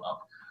garbled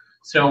up.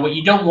 So what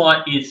you don't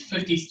want is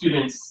 50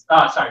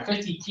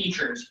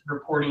 teachers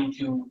reporting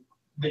to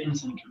the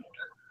incident commander.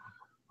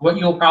 What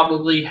you'll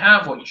probably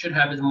have, what you should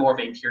have, is more of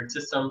a tiered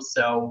system.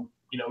 So,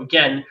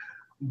 again,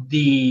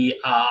 the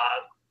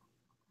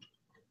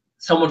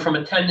someone from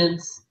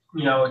attendance,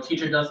 a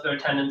teacher does their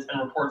attendance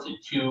and reports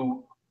it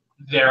to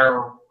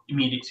their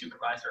immediate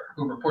supervisor,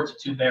 who reports it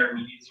to their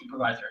immediate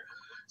supervisor.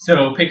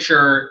 So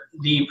picture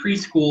the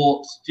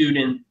preschool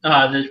student,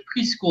 the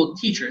preschool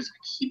teachers. I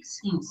keep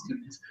seeing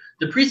students.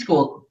 The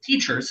preschool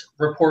teachers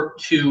report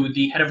to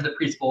the head of the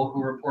preschool,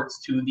 who reports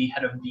to the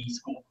head of the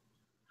school.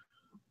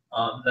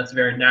 That's a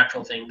very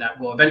natural thing that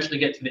will eventually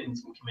get to the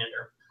incident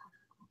commander.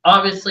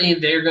 Obviously,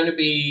 they're going to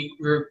be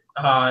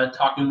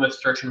talking with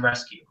search and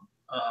rescue.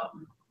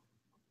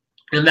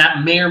 And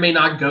that may or may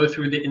not go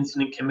through the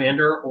incident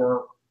commander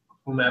or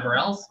whomever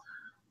else.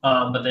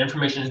 But the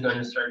information is going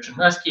to search and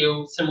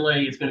rescue.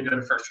 Similarly, it's going to go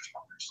to first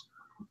responders.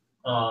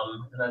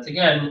 And that's,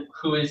 again,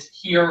 who is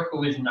here,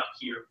 who is not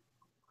here,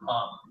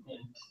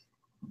 and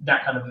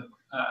that kind of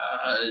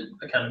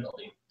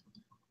accountability.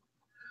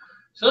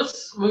 So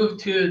let's move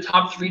to the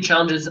top 3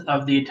 challenges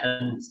of the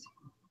attendance team.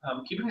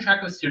 Keeping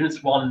track of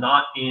students while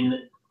not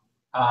in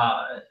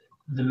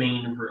the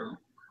main room.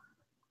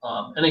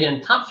 And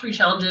again, top 3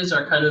 challenges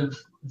are kind of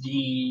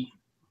the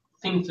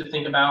things to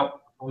think about.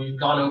 We've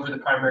gone over the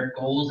primary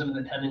goals of an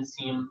attendance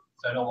team,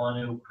 so I don't want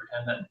to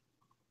pretend that,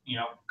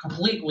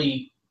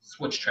 completely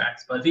switch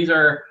tracks. But these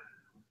are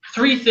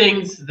 3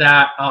 things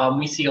that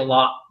we see a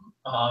lot,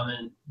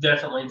 and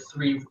definitely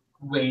 3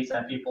 ways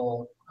that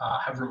people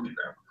have room to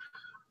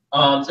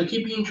grow. So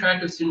keeping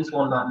track of students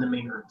while not in the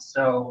main room.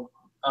 So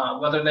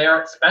whether they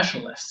are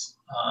specialists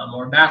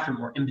or bathroom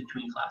or in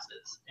between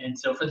classes. And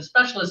so for the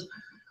specialists,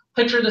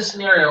 picture the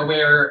scenario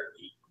where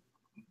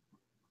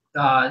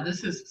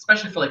this is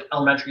especially for like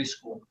elementary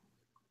school.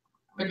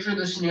 Picture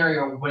the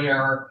scenario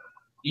where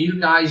you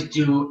guys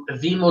do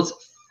the most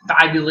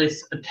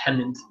fabulous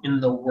attendance in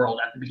the world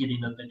at the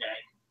beginning of the day.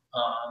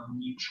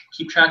 You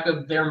keep track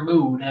of their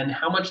mood and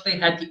how much they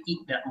had to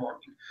eat that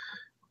morning.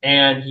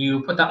 And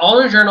you put that all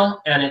in a journal,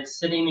 and it's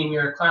sitting in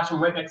your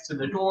classroom right next to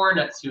the door,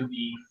 next to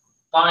the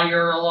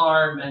fire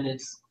alarm, and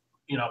it's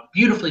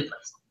beautifully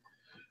placed.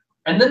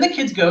 And then the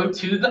kids go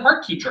to the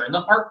art teacher in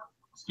the art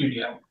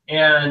studio,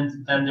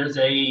 and then there's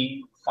a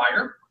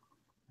fire.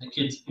 The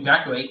kids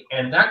evacuate,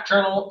 and that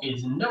journal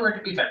is nowhere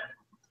to be found.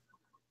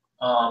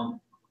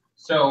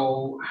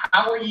 So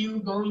how are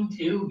you going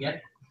to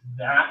get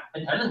that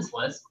attendance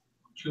list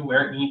to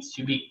where it needs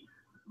to be?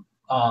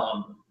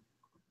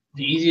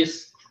 The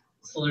easiest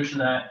solution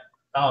that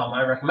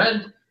I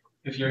recommend,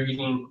 if you're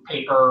using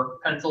paper,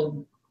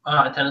 pencil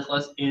attendance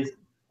list, is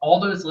all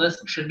those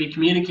lists should be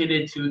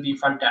communicated to the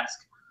front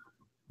desk.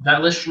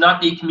 That list should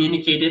not be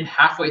communicated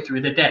halfway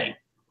through the day.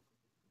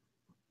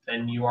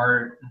 Then you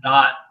are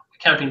not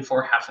accounting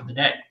for half of the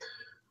day.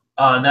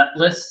 That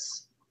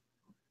list,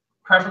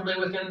 preferably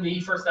within the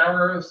first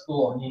hour of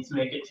school, needs to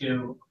make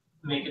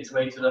its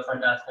way to the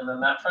front desk, and then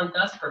that front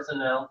desk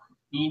personnel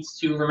needs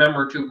to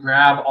remember to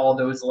grab all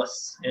those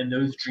lists and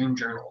those dream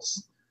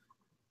journals.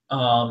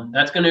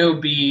 That's going to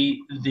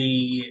be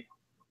the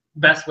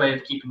best way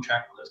of keeping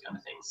track of those kind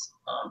of things.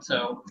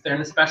 So if they're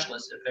in a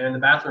specialist, if they're in the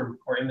bathroom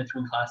or in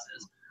between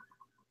classes,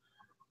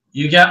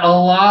 you get a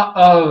lot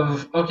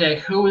of, okay,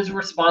 who is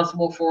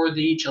responsible for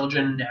the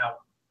children now?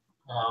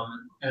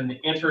 And the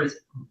answer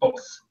is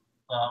both.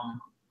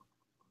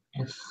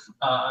 If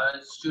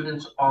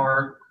students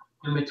are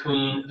in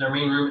between their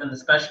main room and the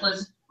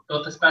specialist,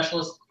 both the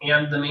specialist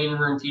and the main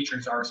room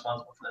teachers are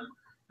responsible for them.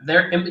 If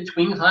they're in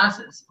between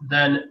classes,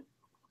 then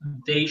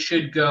they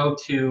should go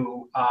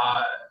to,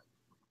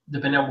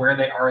 depending on where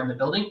they are in the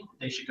building,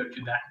 they should go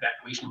to that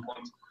evacuation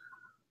point.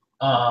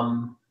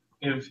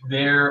 If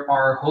there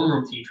are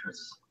homeroom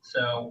teachers,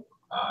 so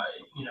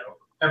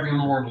every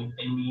morning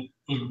they meet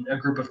in a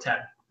group of 10,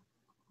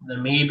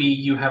 then maybe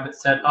you have it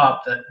set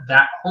up that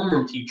that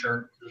homeroom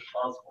teacher is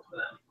responsible for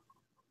them.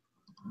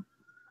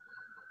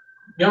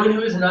 Knowing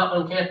who is not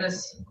on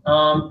campus,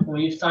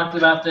 we've talked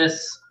about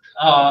this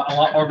a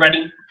lot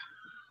already.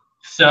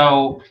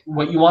 So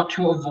what you want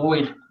to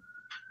avoid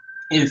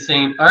is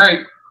saying, all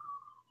right,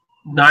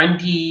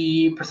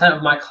 90%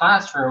 of my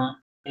classroom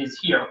is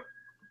here.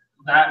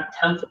 That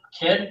 10th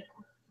kid,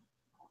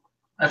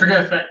 I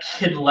forget if that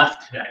kid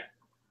left today.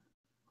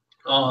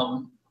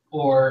 Or,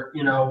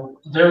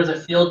 there was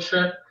a field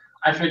trip.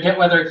 I forget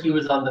whether he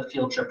was on the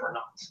field trip or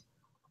not.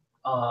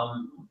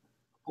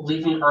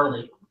 Leaving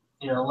early.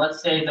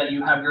 Let's say that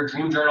you have your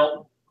dream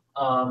journal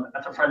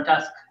at the front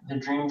desk. The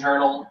dream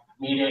journal,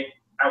 made it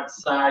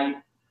outside.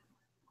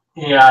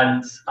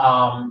 And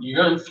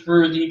you're going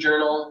through the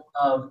journal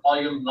of all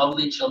your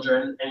lovely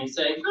children, and you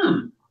say,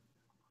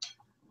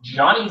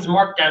 Johnny's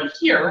marked down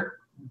here,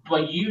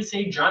 but you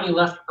say Johnny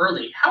left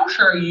early. How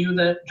sure are you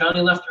that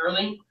Johnny left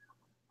early?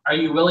 Are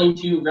you willing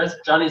to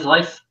risk Johnny's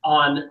life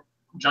on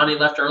Johnny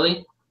left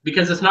early?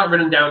 Because it's not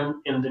written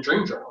down in the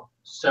dream journal.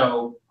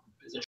 So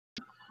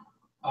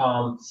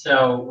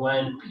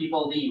when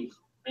people leave,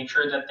 make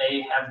sure that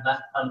they have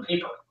left on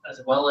paper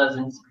as well as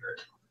in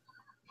spirit.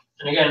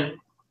 And again,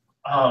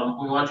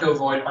 we want to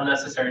avoid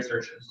unnecessary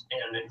searches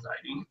and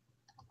anxiety.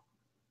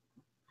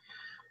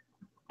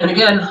 And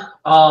again,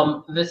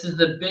 this is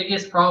the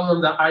biggest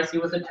problem that I see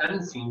with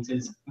attendance teams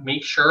is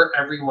make sure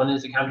everyone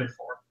is accounted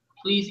for.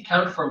 Please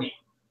account for me.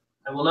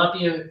 I will not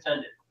be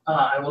offended.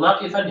 I will not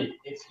be offended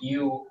if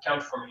you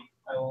account for me.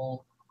 I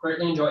will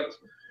greatly enjoy it.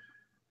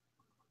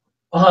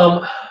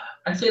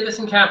 I say this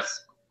in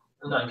caps,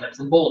 not in caps,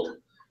 in bold.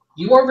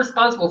 You are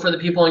responsible for the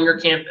people on your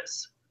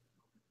campus.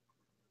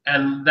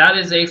 And that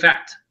is a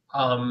fact.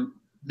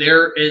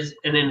 There is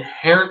an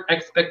inherent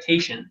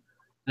expectation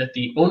that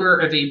the owner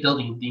of a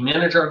building, the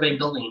manager of a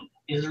building,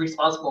 is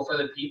responsible for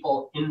the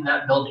people in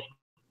that building.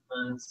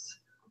 And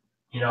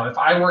if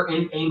I were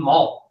in a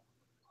mall,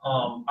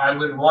 I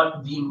would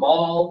want the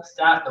mall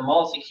staff, the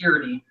mall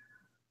security,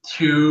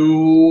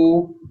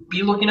 to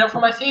be looking out for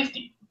my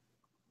safety.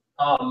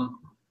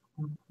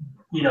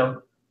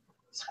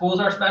 Schools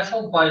are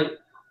special, but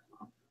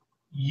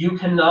you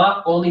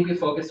cannot only be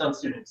focused on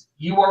students.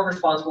 You are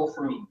responsible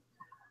for me.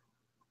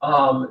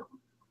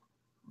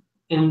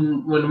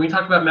 When we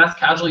talk about mass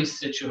casualty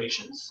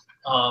situations,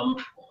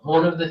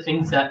 one of the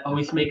things that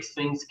always makes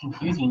things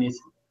confusing is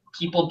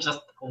people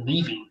just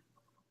leaving.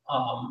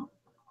 I'll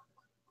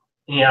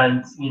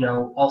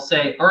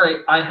say, all right,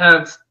 I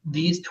have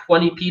these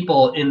 20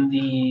 people in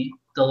the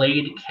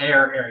delayed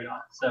care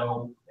area.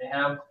 So they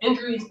have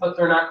injuries, but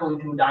they're not going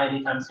to die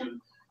anytime soon.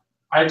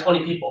 I have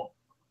 20 people.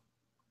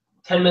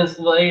 10 minutes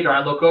later,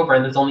 I look over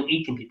and there's only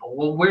 18 people.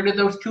 Well, where did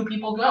those 2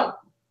 people go?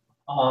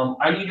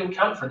 I need to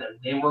account for them.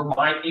 They were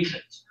my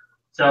patients.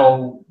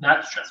 So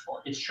that's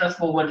stressful. It's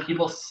stressful when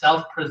people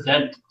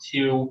self-present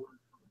to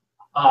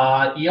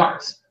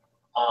ERs.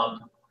 I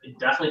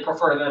definitely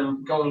prefer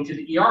them going to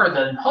the ER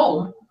than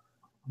home,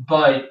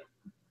 but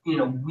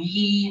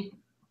we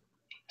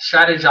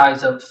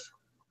strategize of,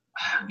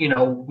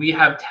 we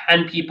have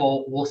 10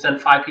 people, we'll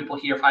send 5 people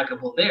here, 5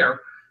 people there,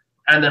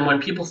 and then when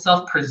people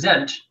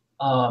self-present,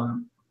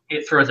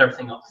 it throws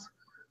everything off.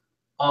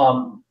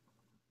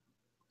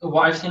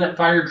 What I've seen at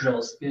fire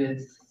drills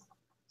is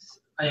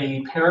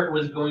a parent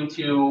was going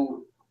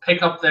to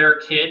pick up their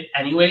kid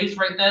anyways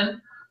right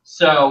then,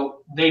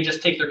 so they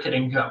just take their kid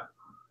and go.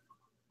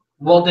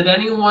 Well, did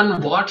anyone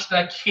watch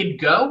that kid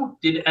go?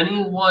 Did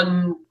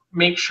anyone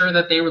make sure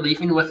that they were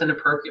leaving with an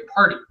appropriate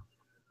party?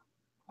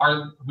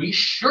 Are we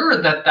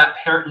sure that that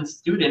parent and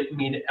student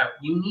made it out?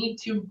 You need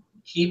to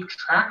keep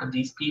track of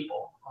these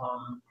people.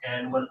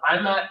 And when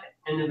I'm at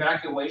an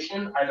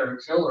evacuation, either a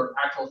drill or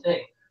actual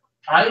thing,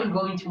 I'm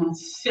going to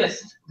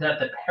insist that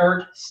the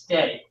parent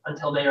stay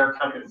until they are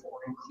accounted for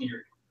and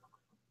cleared.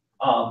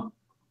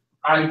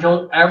 I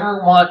don't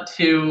ever want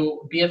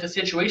to be at the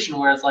situation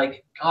where it's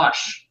like,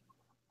 gosh,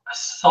 I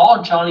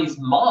saw Johnny's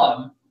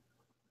mom.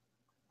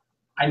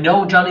 I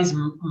know Johnny's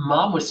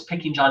mom was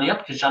picking Johnny up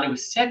because Johnny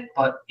was sick,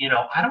 but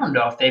I don't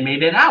know if they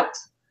made it out.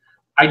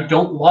 I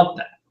don't want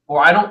that.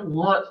 Or I'm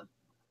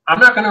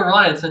not going to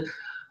rely and say,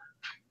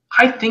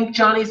 I think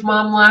Johnny's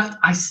mom left.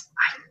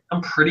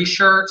 I'm pretty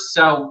sure,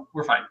 so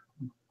we're fine.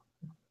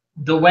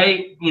 The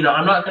way,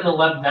 I'm not going to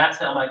let that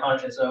sound my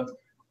conscience of,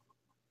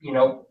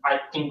 I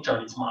think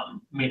Johnny's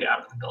mom made it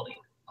out of the building.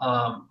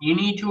 You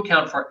need to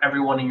account for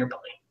everyone in your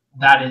building.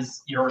 That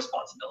is your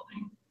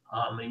responsibility.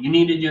 You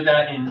need to do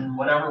that in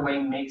whatever way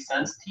makes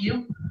sense to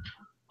you,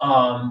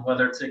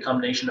 whether it's a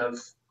combination of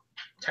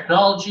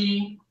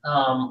technology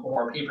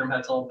or paper and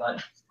pencil,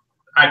 but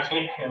I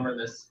can't hammer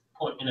this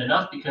point in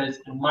enough because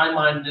in my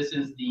mind, this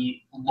is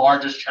the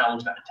largest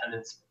challenge that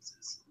attendance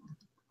faces.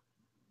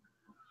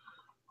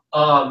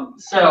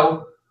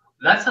 So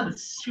that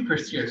sounds super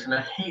serious, and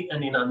I hate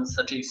ending on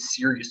such a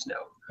serious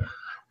note.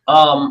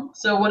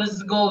 So what is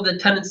the goal of the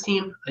attendance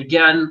team?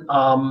 Again,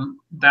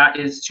 that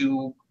is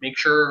to make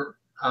sure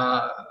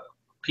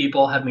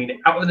people have made it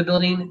out of the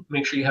building,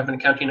 make sure you have an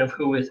accounting of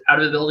who is out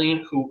of the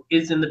building, who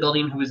is in the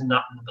building, who is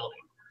not in the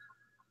building.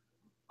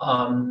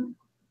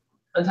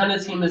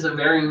 Attendance team is a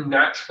very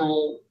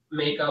natural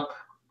makeup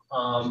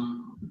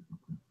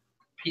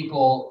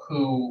people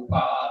who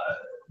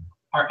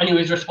are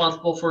anyways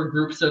responsible for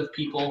groups of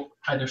people,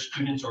 either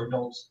students or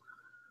adults.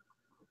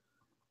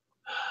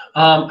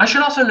 I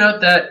should also note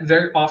that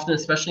very often,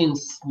 especially in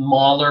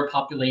smaller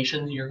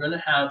populations, you're going to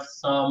have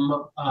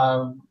some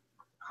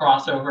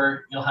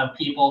crossover. You'll have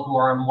people who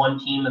are on one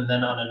team and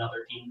then on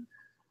another team.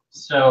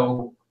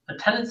 So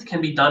attendance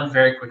can be done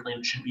very quickly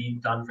and should be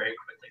done very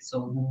quickly.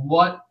 So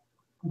what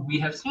we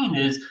have seen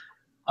is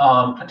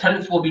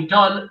attendance will be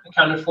done,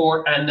 accounted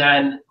for, and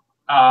then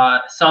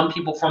some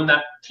people from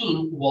that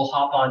team will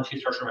hop on to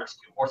search and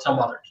rescue or some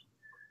other team.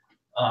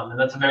 And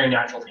that's a very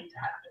natural thing to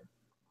happen.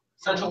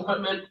 Essential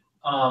equipment,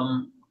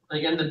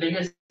 again, the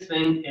biggest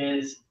thing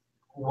is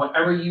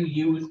whatever you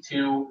use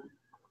to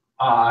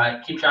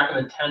keep track of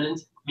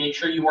attendance, make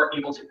sure you are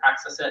able to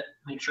access it.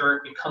 Make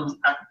sure it comes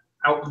out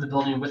of the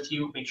building with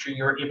you. Make sure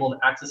you're able to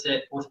access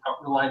it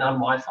without relying on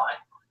Wi-Fi.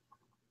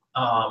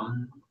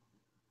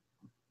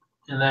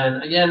 And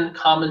then again,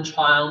 common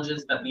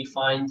challenges that we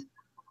find,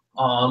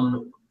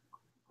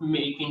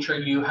 making sure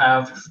you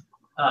have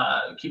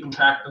keeping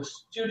track of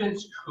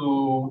students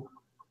who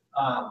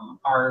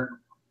are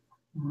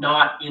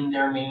not in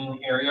their main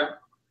area,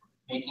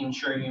 making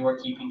sure you are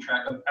keeping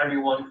track of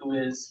everyone who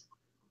is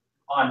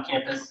on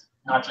campus,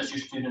 not just your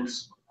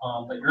students,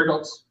 but your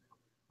adults.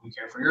 We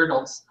care for your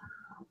adults.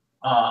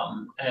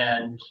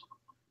 And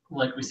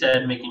like we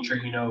said, making sure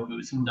you know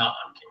who's not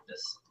on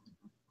campus.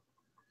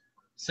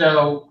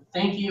 So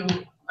thank you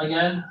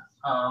again.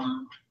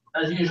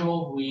 As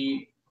usual,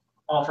 we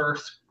offer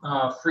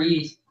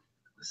free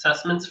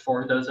assessments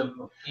for those of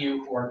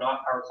you who are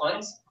not our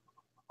clients.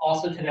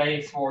 Also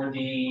today, for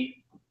the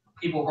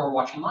people who are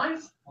watching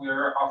live,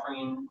 we're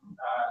offering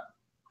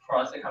for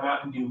us to come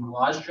out and do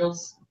mirage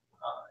drills.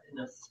 And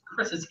if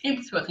Chris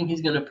escaped, so I think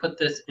he's going to put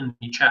this in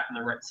the chat on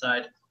the right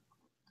side.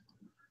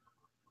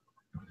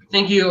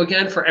 Thank you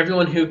again for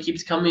everyone who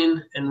keeps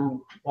coming and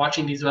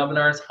watching these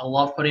webinars. I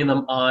love putting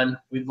them on.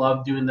 We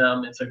love doing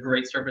them. It's a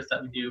great service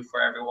that we do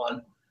for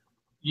everyone.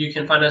 You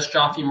can find us at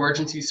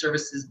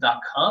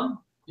JoffeEmergencyServices.com.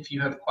 If you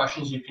have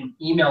questions, you can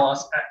email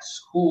us at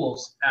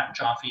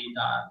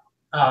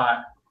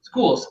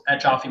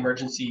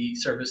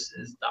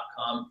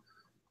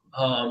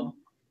schools@JoffeEmergencyServices.com.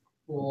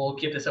 We'll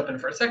keep this open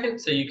for a second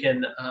so you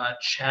can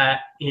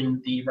chat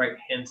in the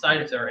right-hand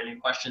side if there are any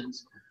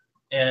questions.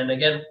 And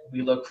again,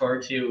 we look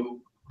forward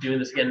to doing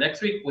this again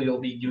next week. We will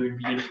be doing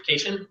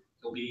reunification.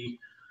 You'll be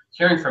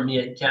hearing from me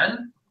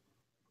again.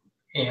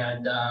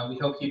 And we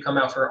hope you come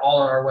out for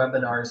all of our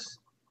webinars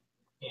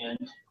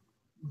and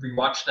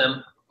rewatch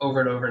them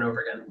over and over and over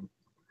again.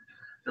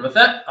 And with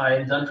that, I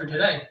am done for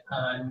today.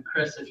 And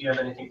Chris, if you have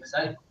anything to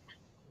say.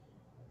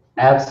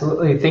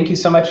 Absolutely. Thank you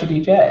so much,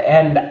 Yedidya.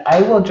 And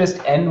I will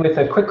just end with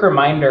a quick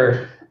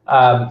reminder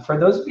for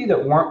those of you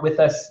that weren't with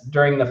us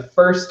during the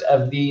first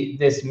of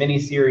this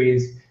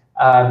mini-series.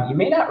 You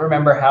may not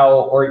remember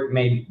how, or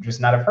may just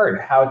not have heard,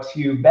 how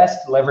to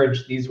best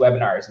leverage these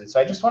webinars. And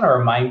so I just want to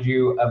remind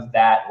you of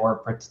that,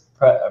 or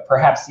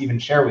perhaps even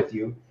share with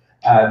you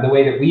the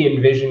way that we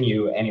envision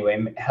you, anyway,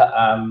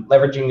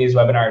 leveraging these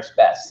webinars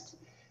best.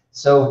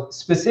 So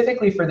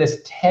specifically for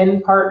this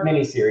 10-part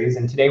mini-series,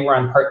 and today we're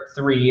on part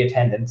 3,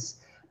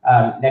 attendance.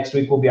 Next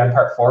week we'll be on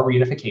part 4,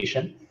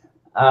 reunification.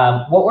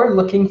 What we're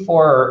looking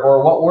for,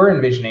 or what we're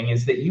envisioning,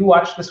 is that you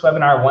watch this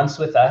webinar once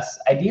with us,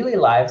 ideally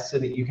live, so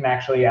that you can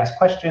actually ask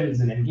questions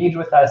and engage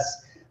with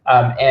us.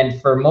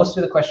 And for most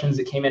of the questions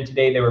that came in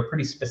today, they were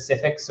pretty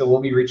specific, so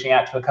we'll be reaching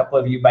out to a couple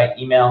of you by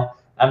email.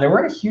 There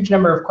weren't a huge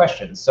number of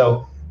questions,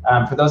 so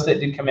for those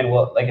that did come in,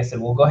 like I said,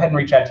 we'll go ahead and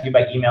reach out to you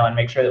by email and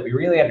make sure that we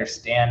really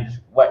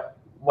understand what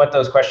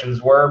those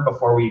questions were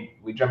before we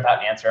jump out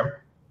and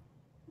answer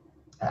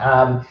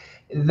them.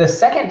 The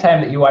second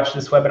time that you watch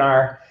this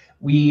webinar,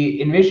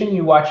 we envision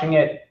you watching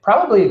it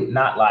probably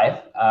not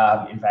live,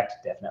 in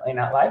fact, definitely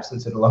not live,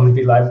 since it'll only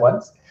be live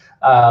once,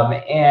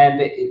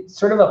 and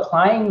sort of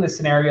applying the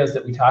scenarios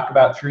that we talk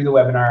about through the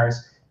webinars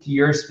to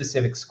your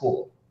specific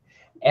school.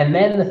 And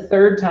then the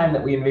third time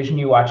that we envision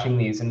you watching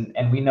these,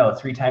 and we know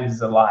 3 times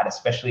is a lot,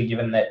 especially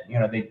given that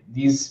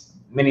these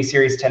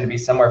mini-series tend to be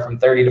somewhere from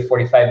 30 to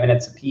 45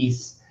 minutes a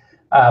piece.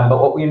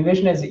 But what we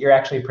envision is that you're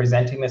actually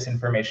presenting this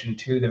information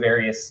to the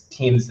various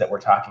teams that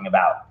we're talking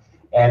about,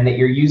 and that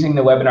you're using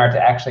the webinar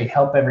to actually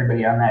help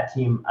everybody on that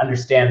team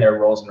understand their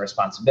roles and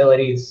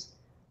responsibilities,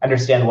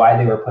 understand why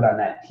they were put on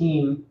that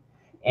team,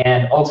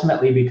 and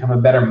ultimately become a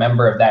better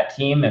member of that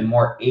team and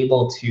more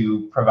able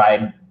to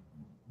provide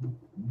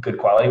good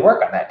quality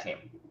work on that team.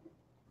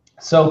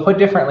 So put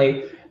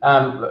differently,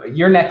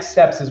 your next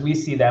steps as we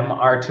see them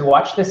are to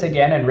watch this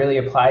again and really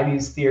apply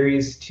these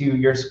theories to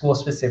your school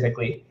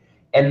specifically,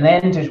 and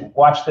then to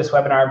watch this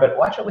webinar, but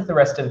watch it with the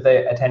rest of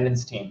the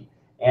attendance team.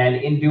 And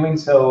in doing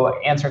so,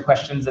 answer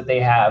questions that they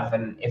have.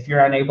 And if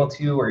you're unable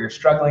to, or you're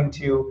struggling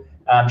to,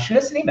 shoot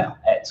us an email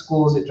at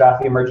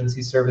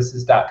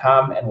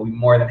schools@JoffeEmergencyServices.com, and we'll be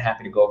more than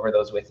happy to go over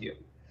those with you.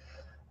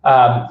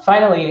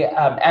 Finally,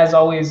 as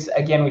always,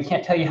 again, we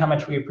can't tell you how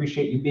much we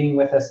appreciate you being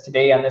with us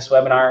today on this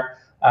webinar.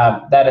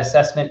 That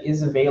assessment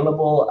is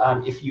available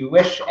if you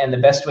wish, and the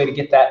best way to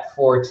get that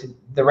for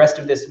the rest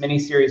of this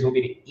mini-series will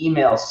be to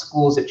email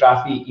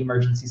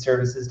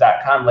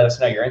schools@joffeemergencyservices.com. Let us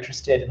know you're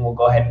interested, and we'll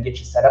go ahead and get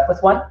you set up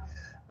with one.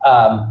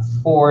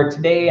 For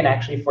today, and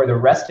actually for the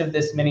rest of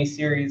this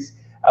mini-series,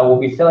 we'll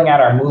be filling out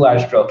our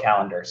moulage drill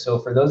calendar. So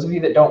for those of you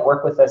that don't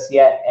work with us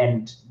yet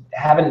and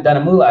haven't done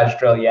a moulage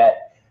drill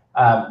yet,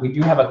 we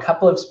do have a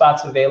couple of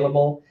spots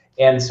available,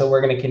 and so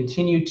we're going to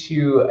continue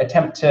to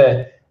attempt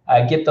to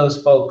get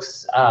those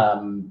folks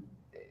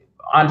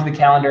onto the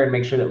calendar and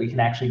make sure that we can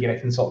actually get a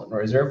consultant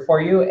reserve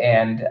for you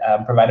and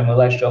provide a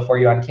moulage drill for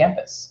you on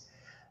campus.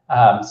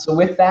 So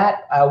with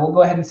that, we'll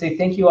go ahead and say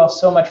thank you all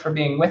so much for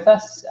being with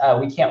us.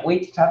 We can't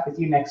wait to talk with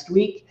you next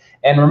week.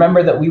 And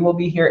remember that we will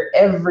be here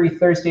every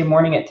Thursday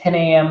morning at 10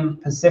 a.m.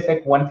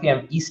 Pacific, 1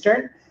 p.m.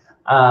 Eastern.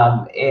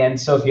 And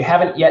so if you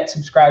haven't yet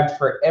subscribed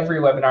for every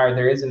webinar,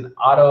 there is an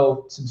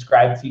auto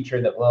subscribe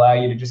feature that will allow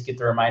you to just get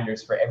the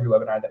reminders for every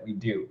webinar that we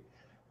do.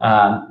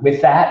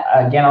 With that,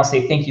 again, I'll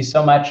say thank you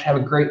so much. Have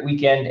a great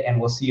weekend, and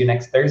we'll see you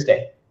next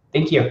Thursday.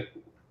 Thank you.